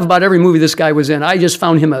mean, I love about every movie this guy was in. I just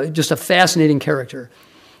found him just a fascinating character.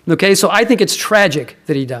 Okay, so I think it's tragic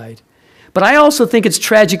that he died. But I also think it's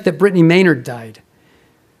tragic that Brittany Maynard died.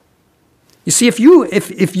 You see, if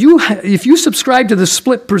you subscribe to the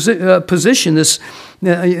split position, this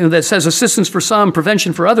that says assistance for some,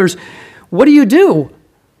 prevention for others, what do?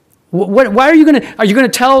 Why are you going to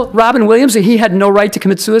tell Robin Williams that he had no right to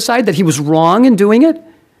commit suicide, that he was wrong in doing it?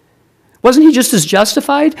 Wasn't he just as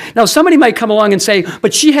justified? Now, somebody might come along and say,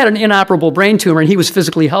 but she had an inoperable brain tumor and he was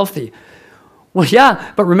physically healthy. Well,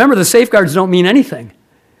 yeah, but remember, the safeguards don't mean anything.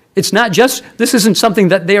 It's not just, this isn't something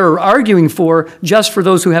that they are arguing for just for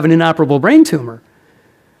those who have an inoperable brain tumor.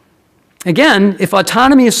 Again, if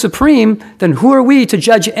autonomy is supreme, then who are we to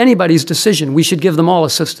judge anybody's decision? We should give them all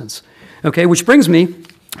assistance. Okay, which brings me,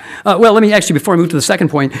 let me actually, before I move to the second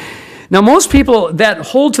point, now most people that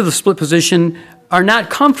hold to the split position are not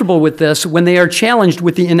comfortable with this when they are challenged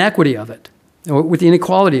with the inequity of it, or with the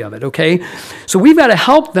inequality of it, okay? So we've got to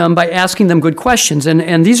help them by asking them good questions,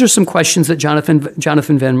 and these are some questions that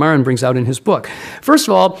Jonathan Van Maren brings out in his book. First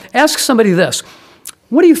of all, ask somebody this: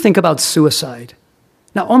 what do you think about suicide?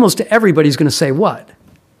 Now, almost everybody's going to say what?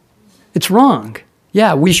 It's wrong.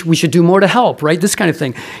 Yeah, we should do more to help, right? This kind of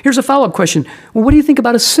thing. Here's a follow-up question. Well, what do you think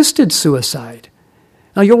about assisted suicide?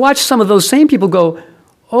 Now, you'll watch some of those same people go,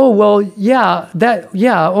 oh, well, yeah,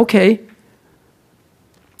 okay.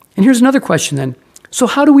 And here's another question then. So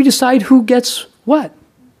how do we decide who gets what?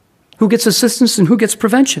 Who gets assistance and who gets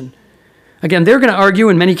prevention? Again, they're going to argue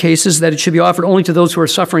in many cases that it should be offered only to those who are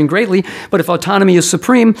suffering greatly, but if autonomy is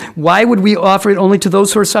supreme, why would we offer it only to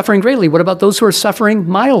those who are suffering greatly? What about those who are suffering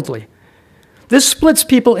mildly? This splits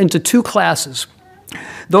people into two classes: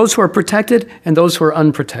 those who are protected and those who are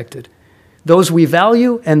unprotected, those we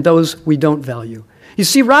value and those we don't value. You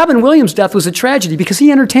see, Robin Williams' death was a tragedy because he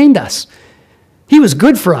entertained us. He was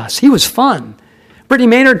good for us. He was fun. Brittany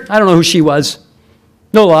Maynard, I don't know who she was.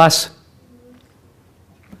 No loss.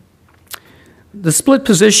 The split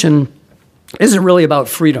position isn't really about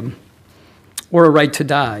freedom or a right to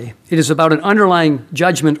die. It is about an underlying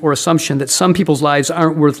judgment or assumption that some people's lives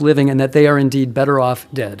aren't worth living and that they are indeed better off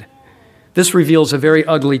dead. This reveals a very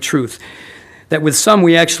ugly truth, that with some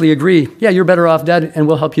we actually agree, yeah, you're better off dead and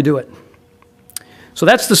we'll help you do it. So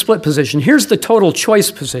that's the split position. Here's the total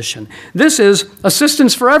choice position. This is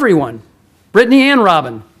assistance for everyone, Brittany and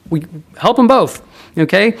Robin. We help them both,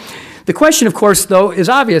 okay? The question, of course, though, is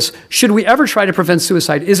obvious. Should we ever try to prevent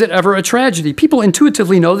suicide? Is it ever a tragedy? People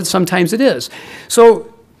intuitively know that sometimes it is.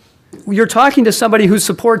 So you're talking to somebody who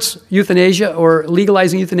supports euthanasia or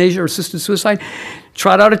legalizing euthanasia or assisted suicide,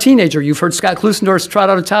 trot out a teenager. You've heard Scott Klusendorf's trot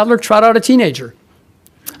out a toddler, trot out a teenager.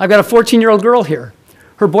 I've got a 14-year-old girl here.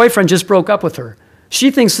 Her boyfriend just broke up with her. She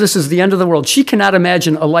thinks this is the end of the world. She cannot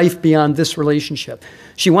imagine a life beyond this relationship.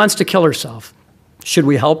 She wants to kill herself. Should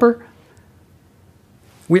we help her?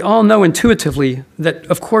 We all know intuitively that,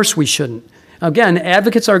 of course, we shouldn't. Again,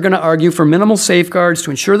 advocates are going to argue for minimal safeguards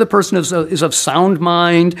to ensure the person is of sound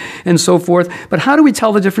mind and so forth. But how do we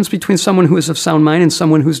tell the difference between someone who is of sound mind and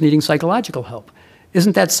someone who's needing psychological help?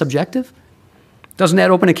 Isn't that subjective? Doesn't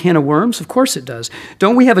that open a can of worms? Of course it does.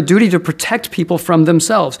 Don't we have a duty to protect people from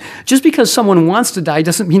themselves? Just because someone wants to die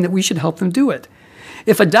doesn't mean that we should help them do it.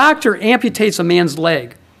 If a doctor amputates a man's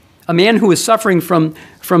leg, a man who is suffering from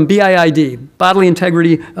BID, bodily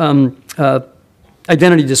integrity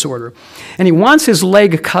identity disorder, and he wants his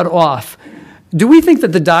leg cut off, do we think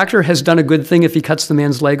that the doctor has done a good thing if he cuts the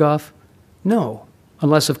man's leg off? No,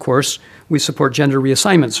 unless, of course, we support gender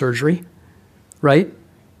reassignment surgery, right?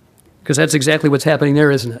 Because that's exactly what's happening there,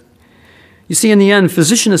 isn't it? You see, in the end,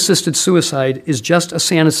 physician-assisted suicide is just a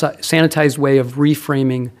sanitized way of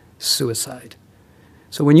reframing suicide.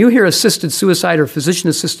 So when you hear assisted suicide or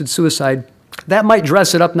physician-assisted suicide, that might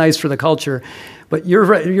dress it up nice for the culture, but your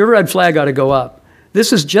red flag ought to go up.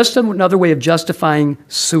 This is just another way of justifying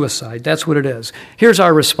suicide. That's what it is. Here's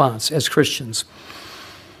our response as Christians.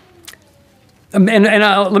 Let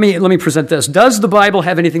me present this. Does the Bible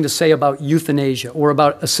have anything to say about euthanasia or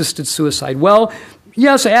about assisted suicide? Well,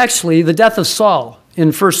 yes, actually, the death of Saul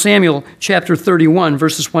in 1 Samuel chapter 31,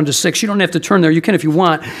 verses 1 to 6. You don't have to turn there. You can if you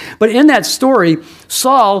want. But in that story,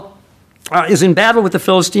 Saul is in battle with the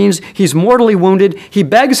Philistines. He's mortally wounded. He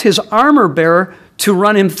begs his armor bearer to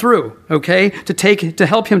run him through, okay, to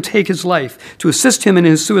help him take his life, to assist him in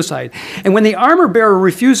his suicide. And when the armor bearer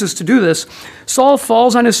refuses to do this, Saul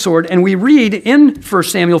falls on his sword, and we read in 1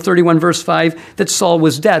 Samuel 31, verse 5, that Saul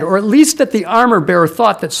was dead, or at least that the armor bearer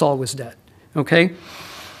thought that Saul was dead, okay?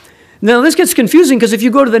 Now, this gets confusing because if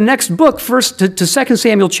you go to the next book, first to 2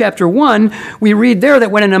 Samuel chapter 1, we read there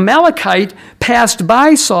that when an Amalekite passed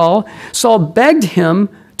by Saul, Saul begged him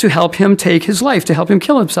to help him take his life, to help him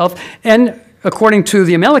kill himself, and according to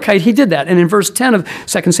the Amalekite, he did that. And in verse 10 of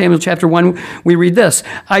 2 Samuel chapter 1, we read this.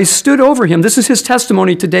 I stood over him. This is his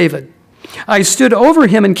testimony to David. I stood over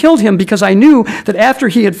him and killed him because I knew that after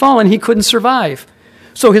he had fallen, he couldn't survive.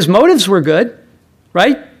 So his motives were good,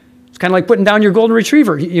 right? It's kind of like putting down your golden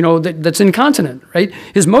retriever, that's incontinent, right?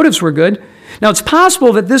 His motives were good. Now, it's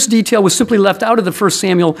possible that this detail was simply left out of the 1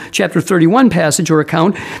 Samuel chapter 31 passage or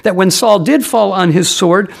account, that when Saul did fall on his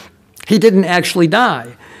sword, he didn't actually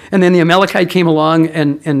die. And then the Amalekite came along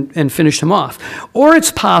and finished him off. Or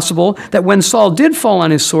it's possible that when Saul did fall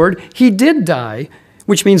on his sword, he did die,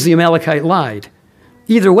 which means the Amalekite lied.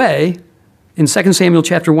 Either way, in 2 Samuel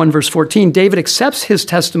chapter 1, verse 14, David accepts his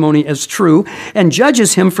testimony as true and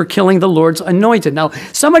judges him for killing the Lord's anointed. Now,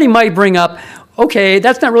 somebody might bring up, okay,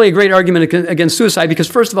 that's not really a great argument against suicide because,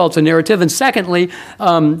 first of all, it's a narrative, and secondly,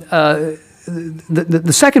 the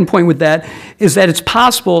second point with that is that it's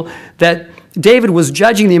possible that David was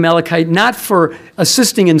judging the Amalekite not for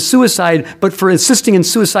assisting in suicide, but for assisting in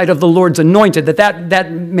suicide of the Lord's anointed,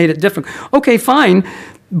 that made it different. Okay, fine,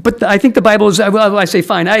 but I think the Bible is, well, I say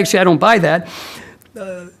fine, I don't buy that.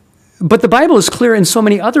 But the Bible is clear in so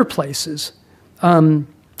many other places that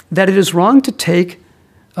it is wrong to take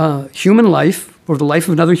human life or the life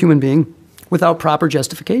of another human being without proper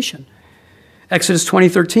justification. Exodus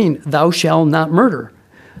 20:13, thou shalt not murder.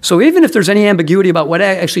 So even if there's any ambiguity about what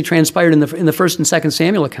actually transpired in the 1st and 2nd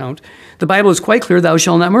Samuel account, the Bible is quite clear, thou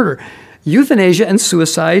shalt not murder. Euthanasia and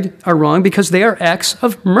suicide are wrong because they are acts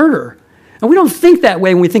of murder. And we don't think that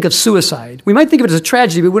way when we think of suicide. We might think of it as a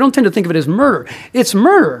tragedy, but we don't tend to think of it as murder. It's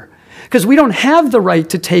murder because we don't have the right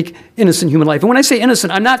to take innocent human life. And when I say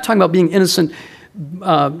innocent, I'm not talking about being innocent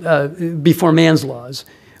before man's laws.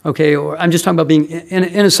 Okay, or I'm just talking about being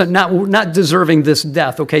innocent, not deserving this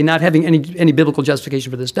death, okay, not having any biblical justification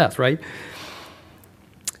for this death, right?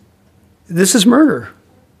 This is murder.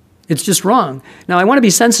 It's just wrong. Now, I want to be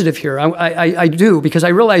sensitive here. I do, because I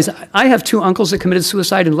realize I have 2 uncles that committed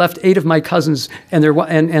suicide and left 8 of my cousins and their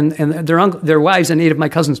wives and 8 of my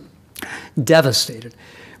cousins devastated.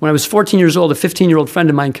 When I was 14 years old, a 15-year-old friend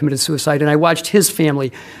of mine committed suicide, and I watched his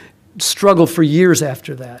family struggle for years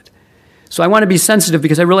after that. So I want to be sensitive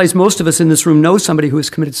because I realize most of us in this room know somebody who has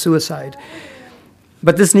committed suicide.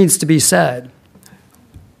 But this needs to be said.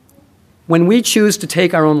 When we choose to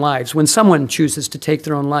take our own lives, when someone chooses to take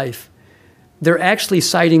their own life, they're actually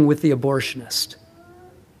siding with the abortionist.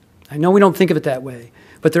 I know we don't think of it that way,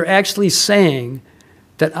 but they're actually saying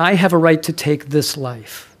that I have a right to take this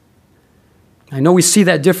life. I know we see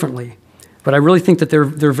that differently, but I really think that they're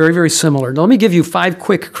very, very similar. Now, let me give you 5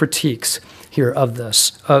 quick critiques here of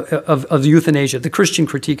this, of euthanasia, the Christian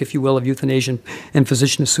critique, if you will, of euthanasia and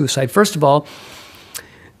physician suicide. First of all,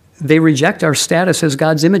 they reject our status as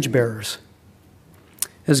God's image bearers.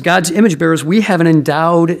 As God's image bearers, we have an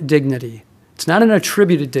endowed dignity. It's not an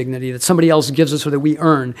attributed dignity that somebody else gives us or that we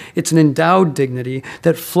earn. It's an endowed dignity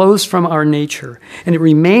that flows from our nature, and it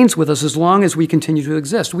remains with us as long as we continue to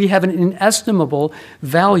exist. We have an inestimable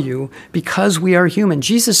value because we are human.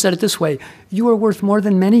 Jesus said it this way, "You are worth more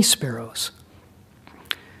than many sparrows."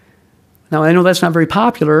 Now, I know that's not very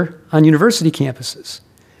popular on university campuses,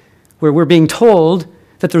 where we're being told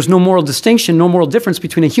that there's no moral distinction, no moral difference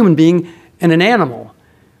between a human being and an animal.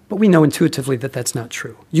 But we know intuitively that that's not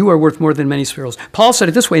true. You are worth more than many sparrows. Paul said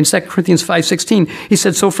it this way in 2 Corinthians 5:16. He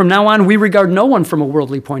said, "So from now on, we regard no one from a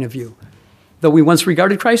worldly point of view, though we once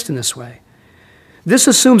regarded Christ in this way." This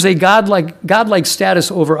assumes a godlike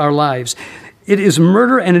status over our lives. It is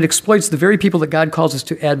murder, and it exploits the very people that God calls us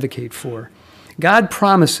to advocate for. God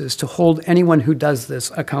promises to hold anyone who does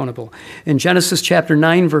this accountable. In Genesis chapter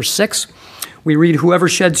 9, verse 6, we read, "Whoever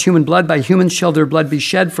sheds human blood, by humans shall their blood be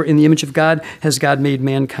shed, for in the image of God has God made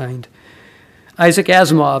mankind." Isaac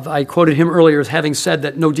Asimov, I quoted him earlier as having said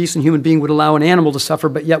that no decent human being would allow an animal to suffer,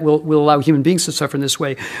 but yet will allow human beings to suffer in this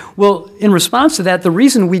way. Well, in response to that, the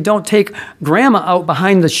reason we don't take grandma out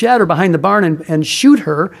behind the shed or behind the barn and shoot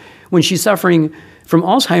her when she's suffering from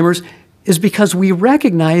Alzheimer's is because we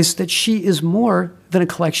recognize that she is more than a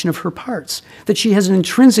collection of her parts, that she has an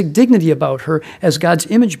intrinsic dignity about her as God's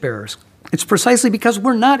image bearers. It's precisely because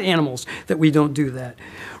we're not animals that we don't do that.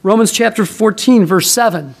 Romans chapter 14, verse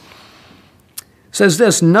 7 says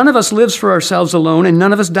this, "None of us lives for ourselves alone, and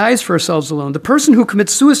none of us dies for ourselves alone. The person who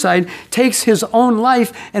commits suicide takes his own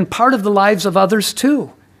life and part of the lives of others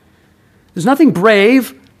too." There's nothing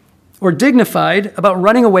brave or dignified about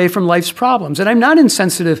running away from life's problems. And I'm not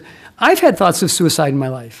insensitive. I've had thoughts of suicide in my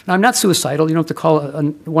life. Now, I'm not suicidal. You don't have to call a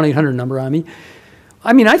 1-800 number on me.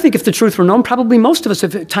 I mean, I think if the truth were known, probably most of us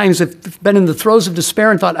at times have been in the throes of despair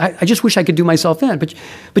and thought, I just wish I could do myself in. But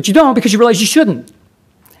you don't, because you realize you shouldn't.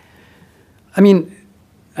 I mean,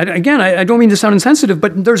 again, I don't mean to sound insensitive,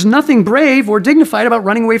 but there's nothing brave or dignified about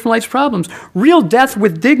running away from life's problems. Real death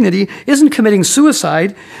with dignity isn't committing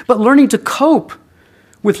suicide, but learning to cope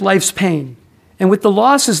with life's pain and with the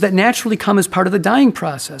losses that naturally come as part of the dying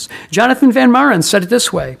process. Jonathan Van Maren said it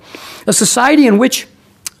this way, a society in which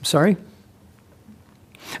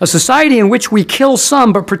we kill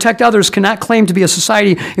some but protect others cannot claim to be a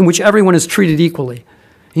society in which everyone is treated equally.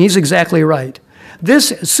 And he's exactly right.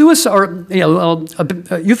 This euthanasia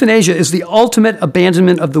is the ultimate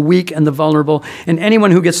abandonment of the weak and the vulnerable and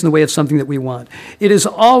anyone who gets in the way of something that we want. It is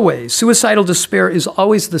always, suicidal despair is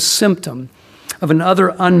always the symptom of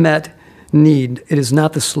another unmet need. It is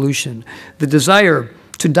not the solution. The desire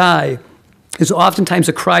to die is oftentimes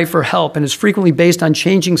a cry for help and is frequently based on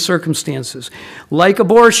changing circumstances. Like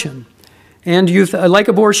abortion,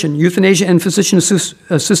 euthanasia and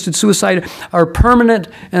physician-assisted suicide are permanent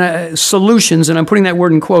solutions, and I'm putting that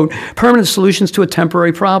word in quote, permanent solutions to a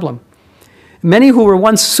temporary problem. Many who were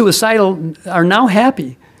once suicidal are now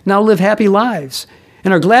happy, now live happy lives,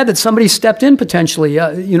 and are glad that somebody stepped in potentially,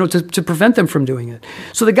 to prevent them from doing it.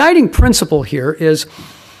 So the guiding principle here is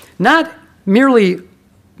not merely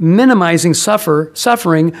minimizing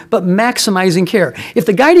suffering, but maximizing care. If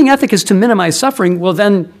the guiding ethic is to minimize suffering, well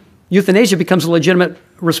then euthanasia becomes a legitimate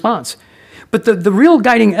response. But the real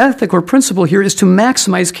guiding ethic or principle here is to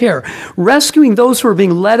maximize care. Rescuing those who are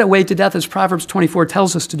being led away to death, as Proverbs 24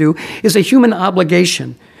 tells us to do, is a human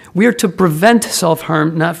obligation. We are to prevent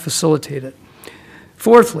self-harm, not facilitate it.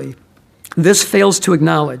 Fourthly, this fails to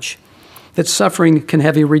acknowledge that suffering can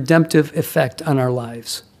have a redemptive effect on our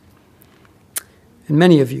lives. And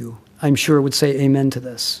many of you, I'm sure, would say amen to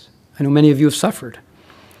this. I know many of you have suffered.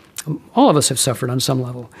 All of us have suffered on some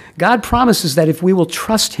level. God promises that if we will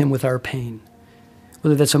trust him with our pain,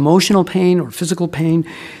 whether that's emotional pain or physical pain,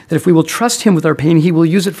 that if we will trust him with our pain, he will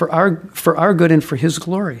use it for our good and for his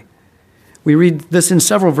glory. We read this in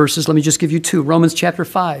several verses. Let me just give you 2. Romans chapter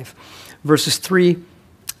 5, verses 3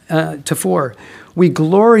 to 4. We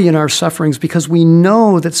glory in our sufferings because we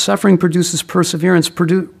know that suffering produces perseverance,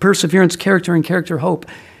 character, and character, hope.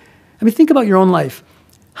 I mean, think about your own life.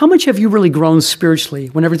 How much have you really grown spiritually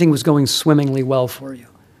when everything was going swimmingly well for you?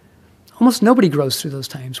 Almost nobody grows through those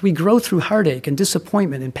times. We grow through heartache and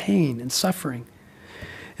disappointment and pain and suffering.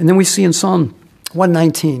 And then we see in Psalm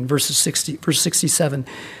 119, verse 67,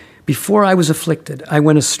 Before I was afflicted, I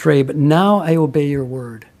went astray, but now I obey your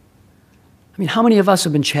word. I mean, how many of us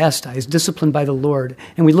have been chastised, disciplined by the Lord,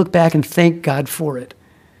 and we look back and thank God for it?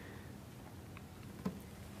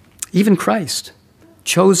 Even Christ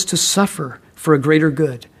chose to suffer for a greater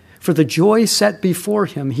good. For the joy set before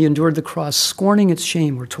him, he endured the cross, scorning its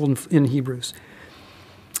shame, we're told in Hebrews.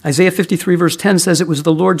 Isaiah 53 verse 10 says it was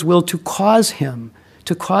the Lord's will to cause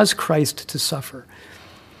Christ to suffer.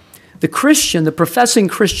 The Christian, the professing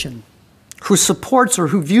Christian, who supports or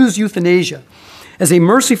who views euthanasia as a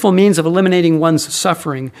merciful means of eliminating one's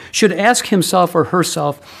suffering, should ask himself or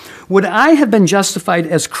herself, would I have been justified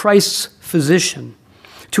as Christ's physician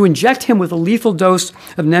to inject him with a lethal dose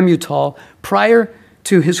of Nembutal prior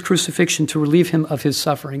to his crucifixion to relieve him of his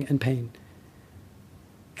suffering and pain?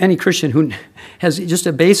 Any Christian who has just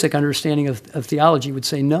a basic understanding of theology would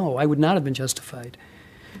say, no, I would not have been justified.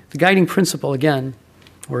 The guiding principle, again,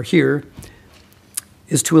 or here,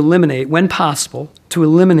 is to eliminate, when possible, to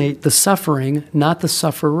eliminate the suffering, not the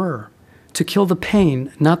sufferer, to kill the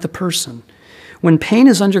pain, not the person. When pain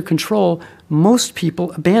is under control, most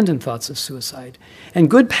people abandon thoughts of suicide.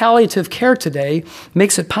 And good palliative care today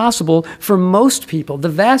makes it possible for most people, the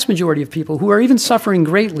vast majority of people who are even suffering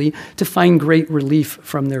greatly, to find great relief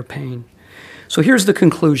from their pain. So here's the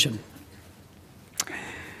conclusion.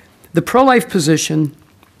 The pro-life position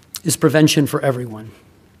is prevention for everyone.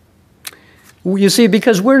 You see,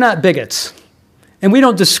 because we're not bigots, and we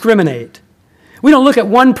don't discriminate. We don't look at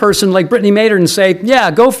one person like Brittany Maynard and say,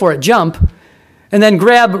 yeah, go for it, jump, and then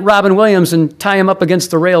grab Robin Williams and tie him up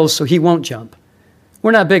against the rails so he won't jump.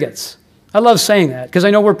 We're not bigots. I love saying that because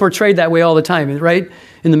I know we're portrayed that way all the time, right?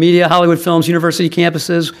 In the media, Hollywood films, university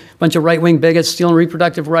campuses, a bunch of right-wing bigots stealing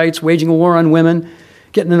reproductive rights, waging a war on women,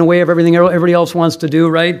 getting in the way of everything everybody else wants to do,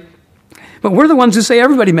 right? But we're the ones who say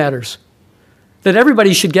everybody matters, that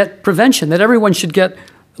everybody should get prevention, that everyone should get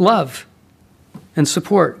love and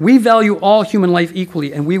support. We value all human life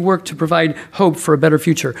equally, and we work to provide hope for a better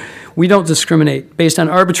future. We don't discriminate based on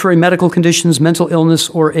arbitrary medical conditions, mental illness,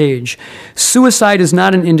 or age. Suicide is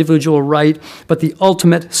not an individual right, but the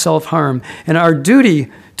ultimate self-harm. And our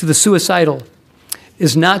duty to the suicidal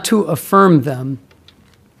is not to affirm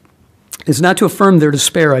their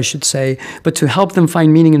despair, I should say, but to help them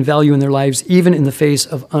find meaning and value in their lives, even in the face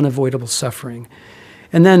of unavoidable suffering.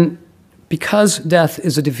 And then, because death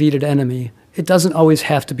is a defeated enemy, it doesn't always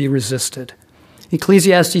have to be resisted.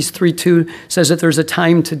 Ecclesiastes 3:2 says that there's a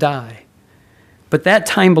time to die, but that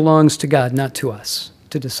time belongs to God, not to us,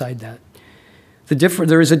 to decide that.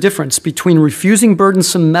 There is a difference between refusing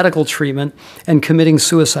burdensome medical treatment and committing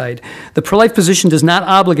suicide. The pro-life position does not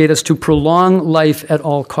obligate us to prolong life at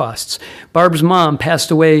all costs. Barb's mom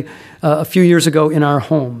passed away a few years ago in our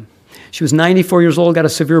home. She was 94 years old, got a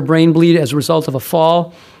severe brain bleed as a result of a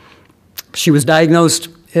fall. She was diagnosed,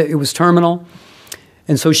 it was terminal,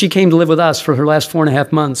 and so she came to live with us for her last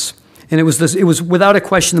 4.5 months. And it was without a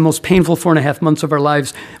question the most painful 4.5 months of our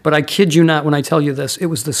lives. But I kid you not when I tell you this, it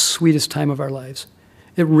was the sweetest time of our lives.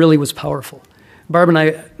 It really was powerful. Barb and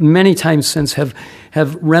I, many times since,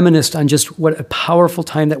 have reminisced on just what a powerful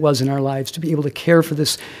time that was in our lives, to be able to care for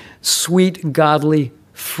this sweet, godly,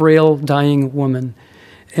 frail, dying woman.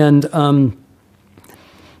 And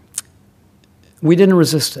we didn't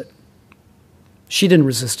resist it. She didn't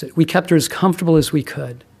resist it. We kept her as comfortable as we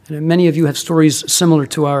could. And many of you have stories similar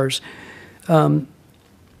to ours.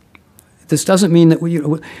 This doesn't mean that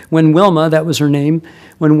when Wilma, that was her name,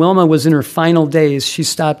 when Wilma was in her final days, she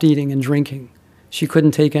stopped eating and drinking. She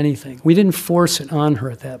couldn't take anything. We didn't force it on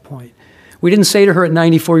her at that point. We didn't say to her at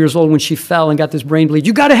 94 years old when she fell and got this brain bleed,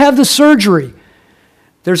 you got to have the surgery.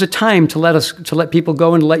 There's a time to let people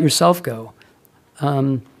go and to let yourself go.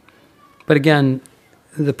 But again,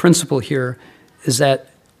 the principle here is that,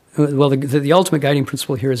 well, the ultimate guiding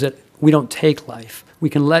principle here is that we don't take life. We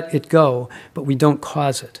can let it go, but we don't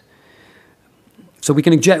cause it. So we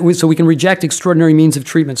can reject extraordinary means of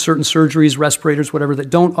treatment, certain surgeries, respirators, whatever, that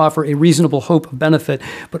don't offer a reasonable hope of benefit,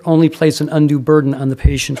 but only place an undue burden on the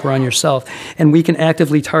patient or on yourself. And we can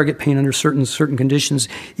actively target pain under certain conditions,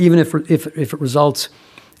 even if it results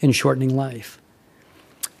in shortening life.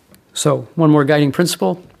 So one more guiding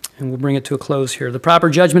principle, and we'll bring it to a close here. The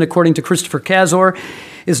proper judgment, according to Christopher Kazor,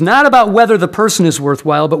 is not about whether the person is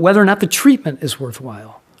worthwhile, but whether or not the treatment is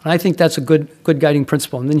worthwhile. And I think that's a good guiding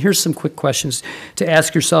principle. And then here's some quick questions to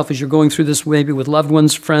ask yourself as you're going through this, maybe with loved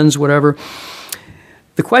ones, friends, whatever.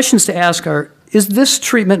 The questions to ask are, is this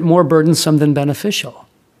treatment more burdensome than beneficial?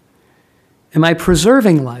 Am I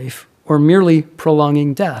preserving life or merely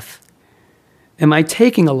prolonging death? Am I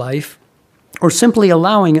taking a life or simply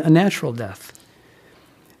allowing a natural death?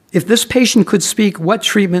 If this patient could speak, what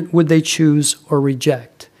treatment would they choose or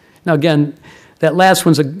reject? Now again, that last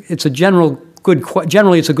one's generally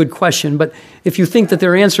it's a good question, but if you think that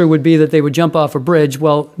their answer would be that they would jump off a bridge,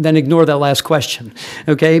 well, then ignore that last question,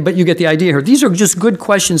 okay? But you get the idea here. These are just good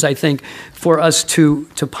questions, I think, for us to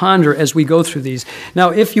ponder as we go through these.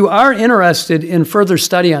 Now, if you are interested in further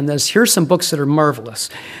study on this, here's some books that are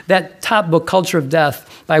marvelous. That top book, Culture of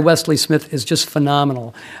Death, by Wesley Smith, is just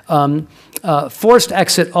phenomenal. Forced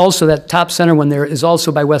Exit, also, that top center one there, is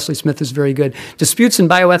also by Wesley Smith, is very good. Disputes in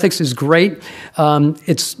Bioethics is great.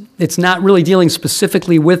 It's not really dealing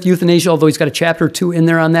specifically with euthanasia, although he's got a chapter or two in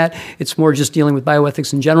there on that. It's more just dealing with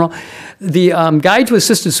bioethics in general. The Guide to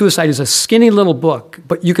Assisted Suicide is a skinny little book,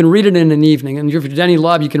 but you can read it in an evening. And if you're Denny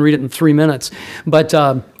Laub, you can read it in 3 minutes. But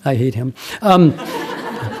I hate him.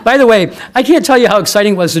 By the way, I can't tell you how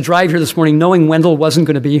exciting it was to drive here this morning knowing Wendell wasn't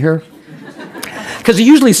going to be here. Because he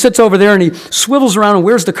usually sits over there and he swivels around and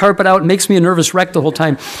wears the carpet out and makes me a nervous wreck the whole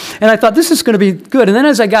time. And I thought, this is going to be good. And then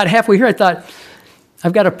as I got halfway here, I thought,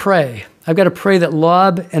 I've got to pray. I've got to pray that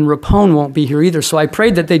Laub and Rapone won't be here either. So I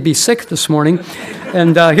prayed that they'd be sick this morning.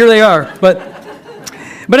 And here they are.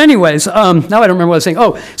 But anyways, now I don't remember what I was saying.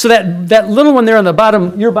 Oh, so that little one there on the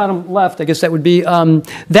bottom, your bottom left, I guess that would be,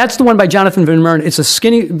 that's the one by Jonathan Van Maren. It's a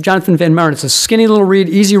skinny little read,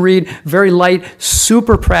 easy read, very light,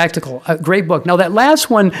 super practical, a great book. Now that last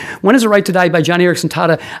one, When Is It Right to Die by Johnny Erickson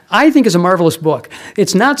Tada, I think is a marvelous book.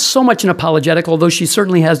 It's not so much an apologetic, although she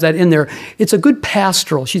certainly has that in there. It's a good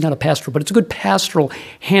pastoral, she's not a pastoral, but it's a good pastoral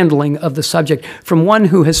handling of the subject from one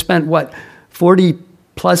who has spent, 40+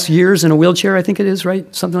 years in a wheelchair, I think it is, right?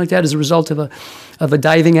 Something like that as a result of a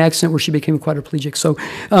diving accident where she became quadriplegic. So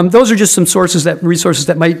those are just some resources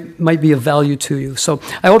that might be of value to you. So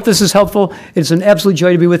I hope this is helpful. It's an absolute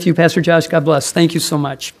joy to be with you, Pastor Josh. God bless. Thank you so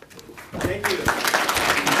much. Thank you.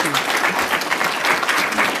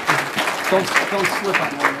 Don't slip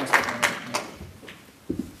on that.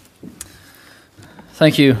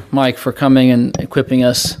 Thank you, Mike, for coming and equipping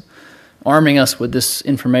us, arming us with this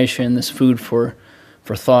information, this food for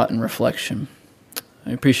thought and reflection.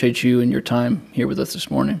 I appreciate you and your time here with us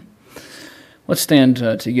this morning. Let's stand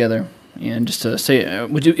together and just say,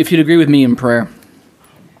 if you'd agree with me in prayer.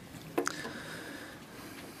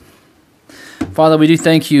 Father, we do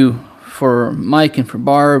thank you for Mike and for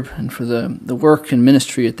Barb and for the work and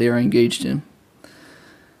ministry that they are engaged in.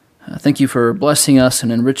 Thank you for blessing us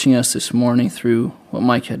and enriching us this morning through what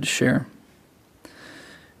Mike had to share.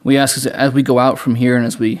 We ask as we go out from here and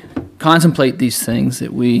as we contemplate these things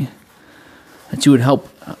that you would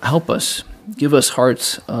help us, give us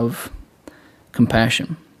hearts of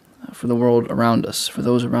compassion for the world around us, for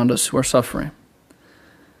those around us who are suffering.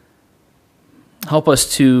 Help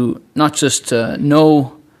us to not just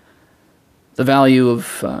know the value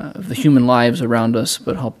of the human lives around us,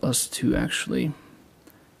 but help us to actually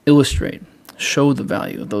illustrate, show the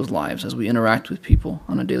value of those lives as we interact with people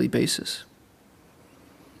on a daily basis.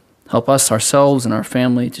 Help us ourselves and our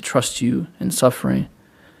family to trust you in suffering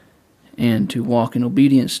and to walk in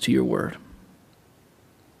obedience to your word.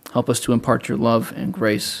 Help us to impart your love and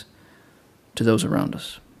grace to those around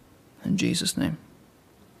us. In Jesus' name.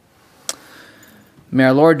 May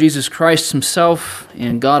our Lord Jesus Christ himself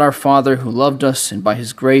and God our Father, who loved us and by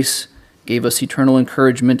his grace gave us eternal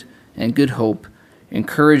encouragement and good hope,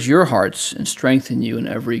 encourage your hearts and strengthen you in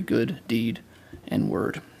every good deed and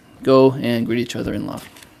word. Go and greet each other in love.